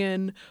just coming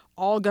in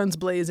all guns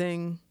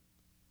blazing,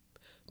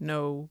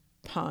 no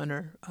pun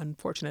or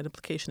unfortunate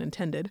implication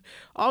intended,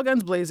 all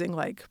guns blazing,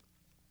 like,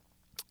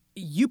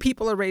 you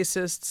people are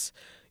racists,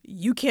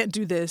 you can't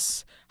do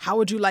this, how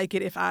would you like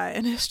it if I,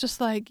 and it's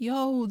just like,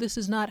 yo, this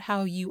is not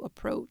how you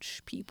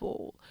approach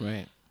people.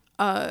 Right.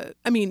 I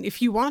mean,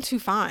 if you want to,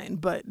 fine,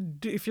 but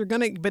if you're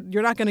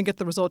you're not gonna get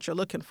the results you're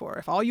looking for.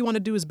 If all you want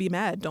to do is be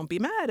mad, don't be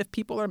mad if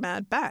people are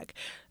mad back.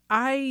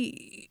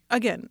 I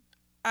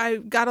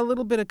got a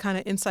little bit of kind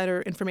of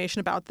insider information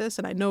about this,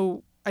 and I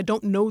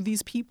don't know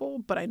these people,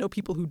 but I know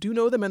people who do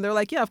know them, and they're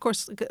like, yeah, of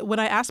course. When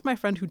I asked my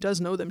friend who does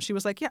know them, she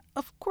was like, yeah,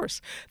 of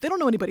course. They don't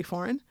know anybody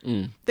foreign.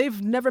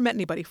 They've never met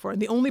anybody foreign.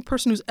 The only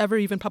person who's ever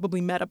even probably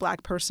met a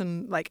Black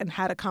person and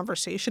had a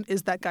conversation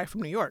is that guy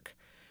from New York.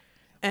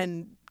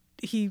 And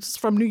he's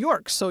from New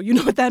York, so you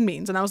know what that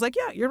means. And I was like,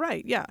 yeah, you're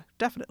right. Yeah,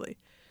 definitely.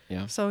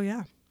 Yeah. So,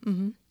 yeah.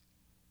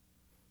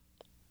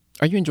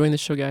 Are you enjoying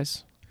this show,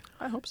 guys?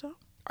 I hope so.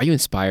 Are you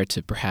inspired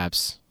to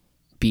perhaps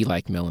be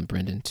like Mel and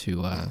Brendan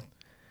to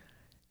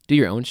do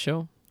your own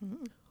show?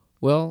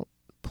 Well,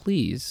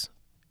 please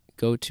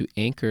go to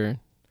anchor.fm,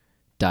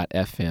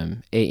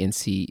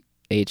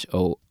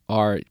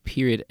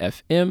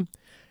 ANCHOR.FM.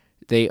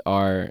 They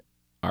are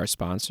our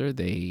sponsor.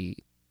 They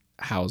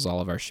house all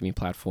of our streaming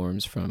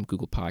platforms from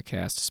Google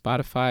Podcasts to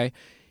Spotify.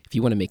 If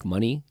you want to make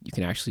money, you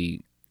can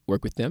actually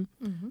work with them.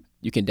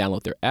 You can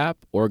download their app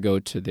or go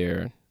to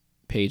their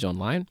page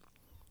online.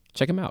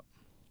 Check them out.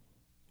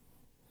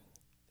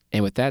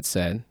 And with that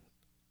said,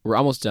 we're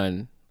almost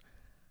done.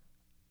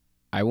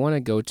 I want to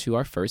go to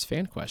our first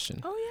fan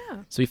question. Oh,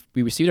 yeah. So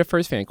we received our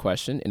first fan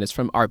question, and it's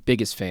from our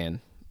biggest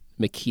fan,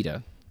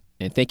 Makita.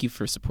 And thank you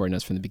for supporting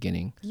us from the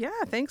beginning. Yeah,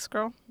 thanks,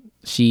 girl.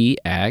 She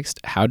asked,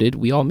 how did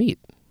we all meet?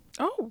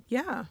 Oh,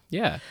 yeah.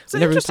 Yeah. It's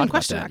an interesting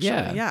question, actually.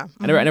 Yeah.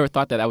 I never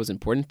thought that was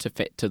important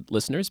to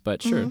listeners,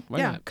 but sure, why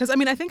yeah, not? because, I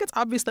mean, I think it's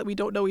obvious that we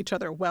don't know each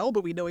other well,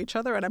 but we know each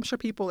other, and I'm sure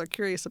people are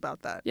curious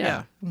about that.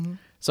 Yeah.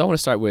 So I want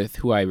to start with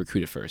who I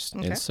recruited first.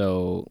 Okay. And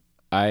so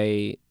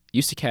I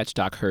used to catch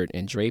Doc Hurt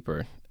and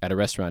Draper at a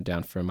restaurant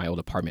down from my old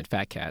apartment,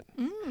 Fat Cat.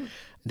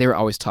 They were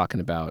always talking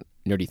about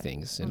nerdy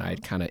things, and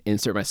I'd kind of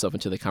insert myself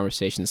into the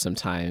conversation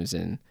sometimes.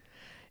 And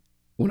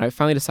when I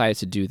finally decided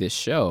to do this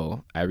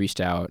show, I reached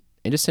out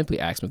and just simply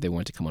asked them if they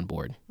wanted to come on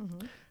board.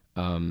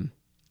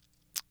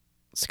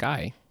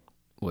 Sky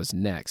was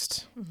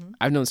next.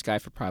 I've known Sky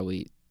for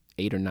probably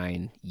 8 or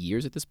 9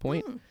 years at this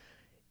point.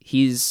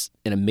 He's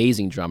an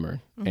amazing drummer,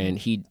 and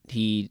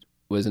he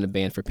was in a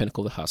band for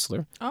Pinnacle the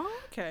Hustler. Oh,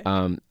 okay.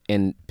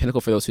 And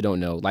Pinnacle, for those who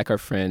don't know, like our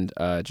friend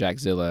Jack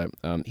Zilla,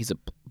 he's a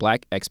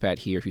Black expat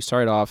here who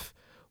started off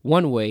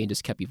one way and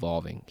just kept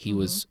evolving. He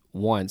was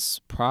once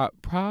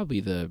probably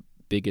the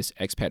biggest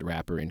expat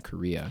rapper in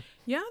Korea.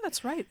 Yeah,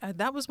 that's right.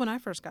 That was when I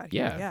first got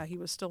here. Yeah. Yeah, he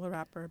was still a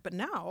rapper. But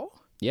now...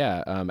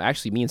 Yeah,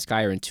 actually, me and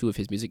Sky are in 2 of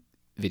his music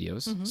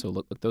videos, so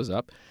look those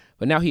up.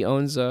 But now he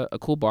owns a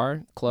cool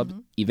bar,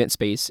 club, event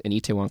space in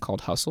Itaewon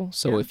called Hustle.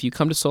 So if you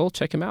come to Seoul,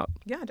 check him out.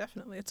 Yeah,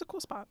 definitely. It's a cool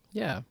spot.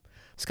 Yeah.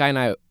 Sky and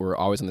I were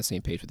always on the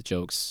same page with the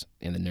jokes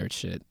and the nerd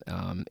shit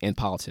and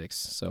politics.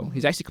 So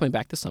he's actually coming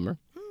back this summer.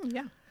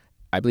 Yeah.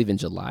 I believe in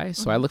July.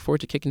 So I look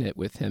forward to kicking it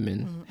with him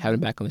and having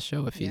him back on the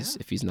show if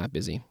he's not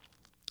busy.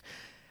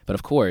 But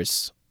of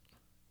course,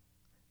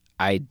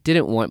 I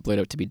didn't want Blurred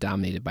Up to be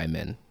dominated by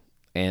men,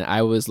 and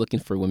I was looking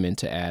for women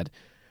to add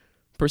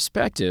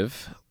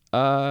perspective.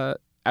 I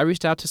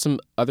reached out to some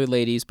other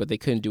ladies, but they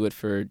couldn't do it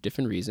for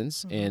different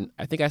reasons. And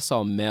I think I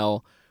saw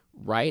Mel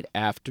right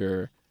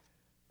after.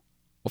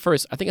 Well,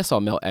 first, I think I saw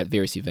Mel at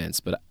various events,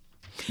 but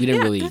we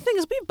didn't really. The thing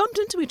is, we bumped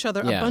into each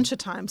other Yeah. a bunch of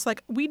times.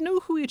 Like, we knew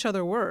who each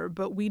other were,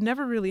 but we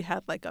never really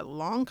had like a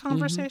long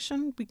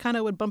conversation. We kind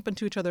of would bump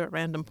into each other at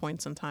random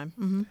points in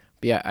time.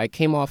 But yeah, I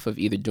came off of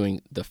either doing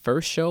the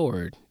first show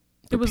or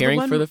It was preparing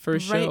one for the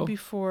first right show.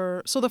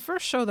 before. So the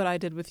first show that I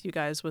did with you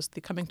guys was the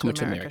Coming to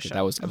America show.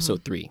 That was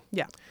episode 3.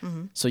 Yeah.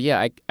 So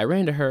yeah, I ran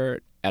into her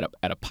at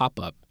a pop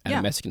up at Yeah.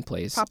 a Mexican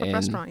place. Pop-up and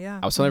restaurant, yeah.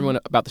 I was telling everyone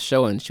about the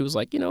show, and she was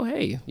like,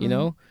 hey,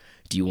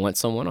 do you want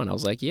someone on? I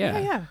was like,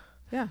 yeah.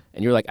 Yeah.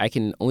 And you're like, I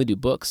can only do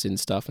books and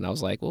stuff, and I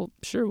was like, well,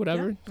 sure,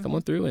 whatever, come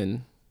on through.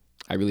 And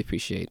I really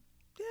appreciate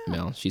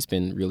Mel. She's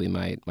been really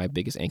my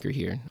biggest anchor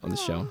here on the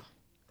show.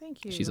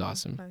 Thank you. She's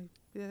awesome.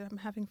 I'm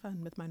having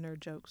fun with my nerd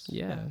jokes.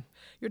 Yeah.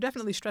 You're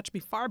definitely stretched me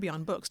far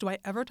beyond books. Do I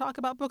ever talk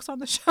about books on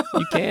the show?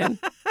 You can.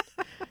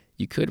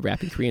 You could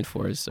rap in Korean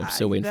for us. I'm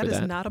still waiting for that.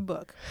 That is not a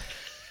book.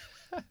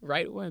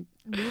 Right one.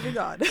 Moving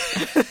on.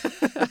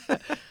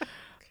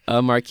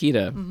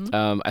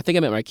 Marquita. I think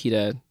I met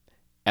Marquita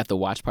at the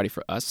watch party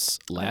for us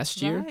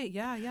last year. Right.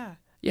 Yeah.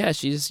 Yeah,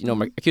 she's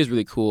Marquita's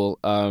really cool.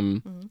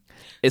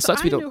 It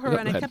sucks So we I don't. knew her, Go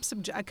and ahead.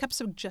 I kept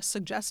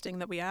suggesting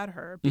that we add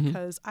her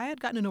because I had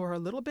gotten to know her a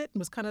little bit and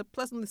was kind of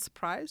pleasantly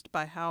surprised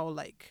by how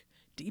like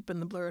deep in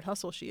the Blurred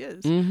hustle she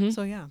is.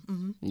 So yeah.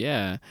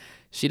 Yeah,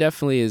 she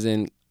definitely is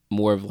in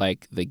more of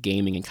like the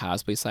gaming and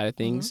cosplay side of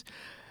things.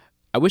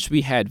 I wish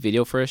we had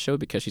video for her show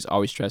because she's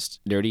always dressed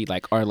nerdy.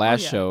 Like our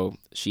last show,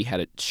 she had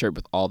a shirt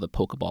with all the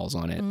Pokeballs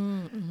on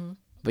it.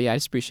 But yeah, I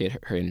just appreciate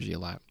her energy a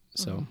lot.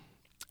 So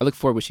I look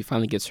forward when she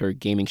finally gets her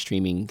gaming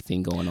streaming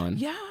thing going on.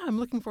 Yeah, I'm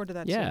looking forward to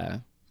that. Yeah.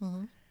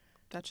 Too.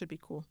 That should be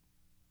cool.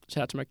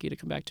 Shout out to Marquita.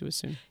 Come back to us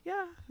soon.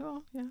 Yeah.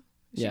 Well, yeah.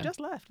 She Yeah. just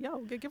left.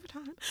 Yo, give her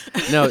time.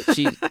 No,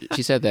 she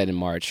said that in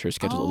March. Her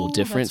schedule's a little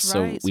different, that's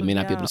so right. we So, may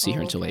not be able yeah. to see her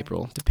Oh, until okay.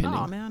 April, depending.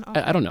 Oh man.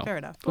 I don't know. Fair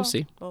enough. We'll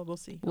see. Well, we'll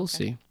see. We'll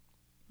Okay.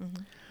 see.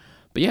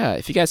 But yeah,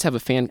 if you guys have a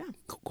fan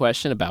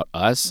question about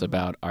us,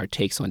 about our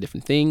takes on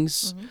different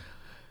things,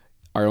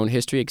 our own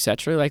history,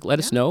 etc., like let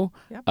us know.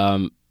 Yeah.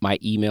 My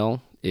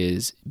email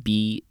is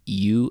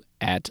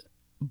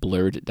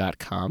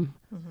bu@blurred.com.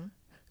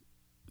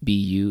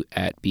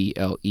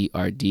 bu@blerd.com.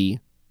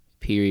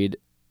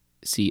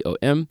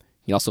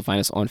 You can also find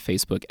us on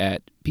Facebook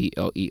at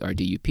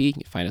BLERDUP. You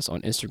can find us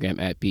on Instagram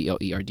at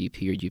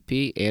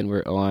BLERD_UP. And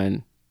we're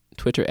on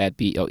Twitter at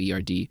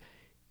BLERDU.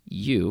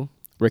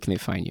 Where can they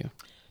find you?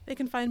 They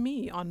can find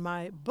me on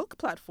my book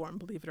platform,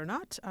 believe it or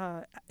not.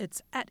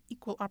 It's at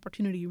Equal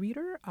Opportunity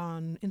Reader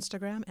on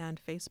Instagram and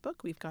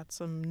Facebook. We've got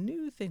some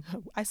new thing.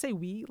 I say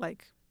we,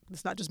 like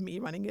it's not just me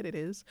running it, it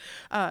is.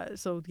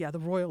 So yeah, the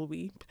royal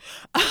we.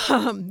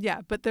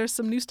 Yeah, but there's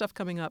some new stuff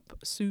coming up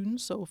soon.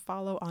 So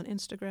follow on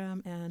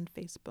Instagram and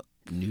Facebook.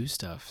 New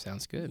stuff.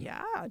 Sounds good.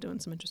 Yeah, doing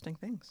some interesting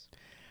things.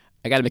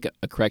 I got to make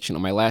a correction.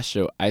 On my last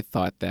show, I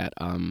thought that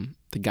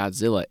the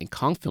Godzilla and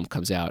Kong film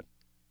comes out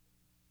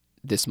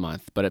this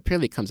month, but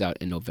apparently it comes out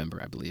in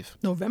November, I believe.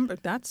 November,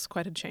 that's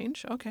quite a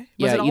change. Okay.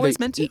 Yeah, Was it always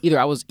meant to? Either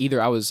I was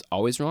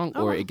always wrong,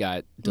 or it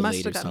got Must delayed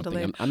have or gotten something.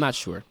 delayed. I'm not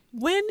sure.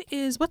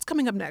 What's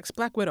coming up next?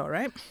 Black Widow,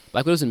 right?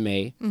 Black Widow's in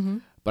May,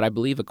 but I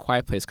believe A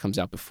Quiet Place comes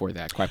out before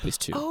that. Quiet Place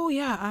 2. Oh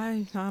yeah,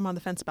 I'm on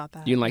the fence about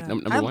that. You didn't like Yeah.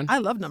 number one? I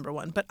love number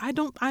one, but I'm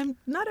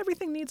not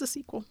everything needs a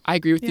sequel. I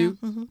agree with you.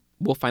 Mm-hmm.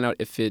 We'll find out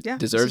if it Yeah,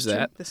 deserves this is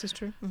that. True. This is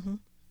true. Mm-hmm.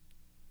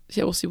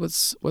 Yeah, we'll see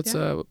what's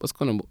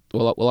going on.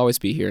 We'll always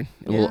be here,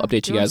 and we'll Yeah,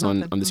 update you doing guys on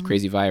something. this Mhm.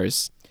 crazy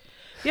virus.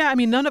 Yeah, I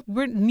mean,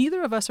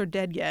 neither of us are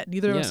dead yet.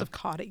 Neither of us Yeah. have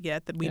caught it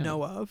yet that we Yeah.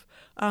 know of.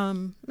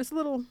 It's a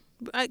little.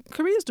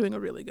 Korea's doing a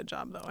really good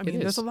job, though. I mean,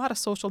 there's is. a lot of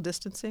social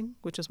distancing,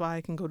 which is why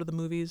I can go to the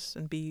movies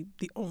and be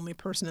the only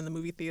person in the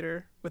movie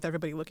theater with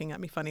everybody looking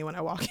at me funny when I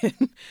walk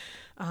in.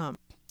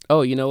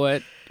 Oh, you know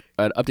what?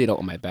 An update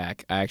on my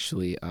back. I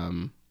actually,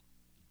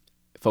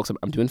 folks,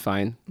 I'm doing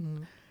fine.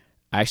 Mm-hmm.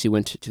 I actually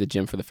went to the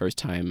gym for the first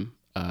time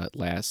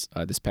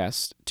this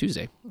past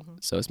Tuesday. Mm-hmm.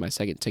 So it's my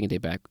second day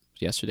back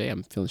yesterday.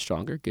 I'm feeling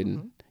stronger,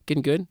 getting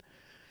good.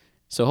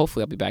 So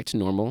hopefully I'll be back to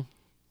normal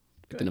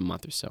within a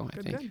month or so,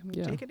 I think. Good.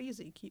 Yeah. Take it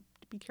easy.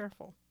 Be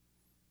careful.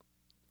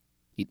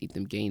 Eat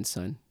them gains,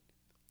 son.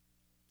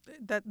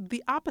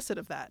 The opposite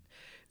of that.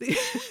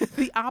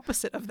 The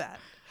opposite of that.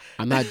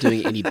 I'm not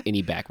doing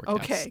any back workouts.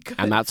 Okay, good.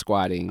 I'm not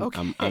squatting.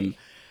 Okay.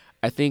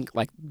 I think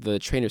like the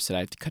trainer said I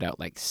have to cut out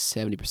like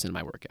 70% of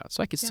my workout.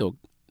 So I could still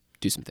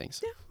do some things.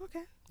 Yeah.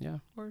 Okay. Yeah.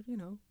 Or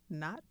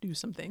not do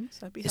some things.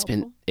 That'd be It's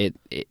helpful. been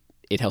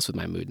it helps with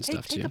my mood and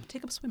stuff too.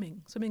 Take up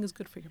swimming. Swimming is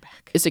good for your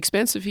back. It's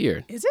expensive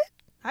here. Is it?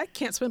 I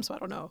can't swim, so I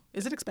don't know.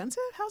 Is it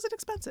expensive? How's it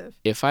expensive?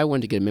 If I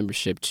wanted to get a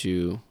membership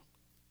to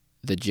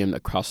the gym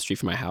across the street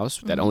from my house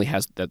that Mm-hmm. only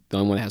has the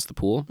only one that has the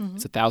pool,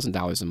 it's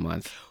 $1,000 a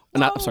month.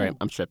 Not, I'm sorry, Whoa.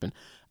 I'm tripping.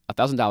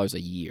 $1,000 a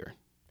year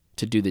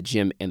to do the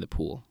gym and the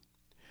pool.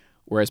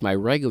 Whereas my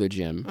regular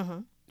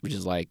gym, which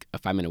is like a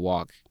 5-minute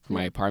walk from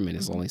my apartment,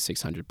 is only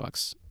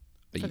 $600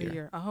 a For year. the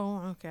year.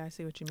 Oh, okay. I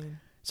see what you mean.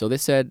 So they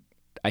said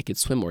I could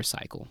swim or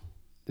cycle,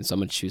 and so I'm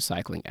gonna choose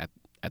cycling at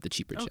the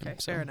cheaper gym. Okay,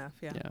 So, fair enough.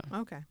 Yeah. yeah.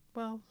 Okay.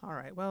 Well, all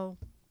right. Well,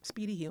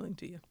 speedy healing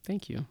to you.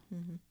 Thank you.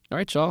 Mm-hmm. All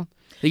right, y'all.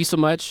 Thank you so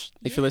much.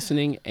 Thanks for Yeah.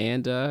 listening,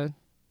 and we'll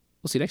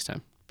see you next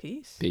time.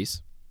 Peace.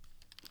 Peace.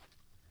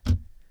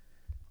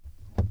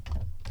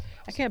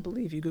 I can't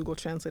believe you Google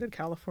translated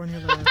California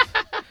Love.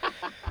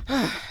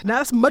 Now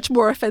that's much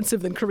more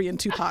offensive than Korean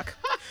Tupac.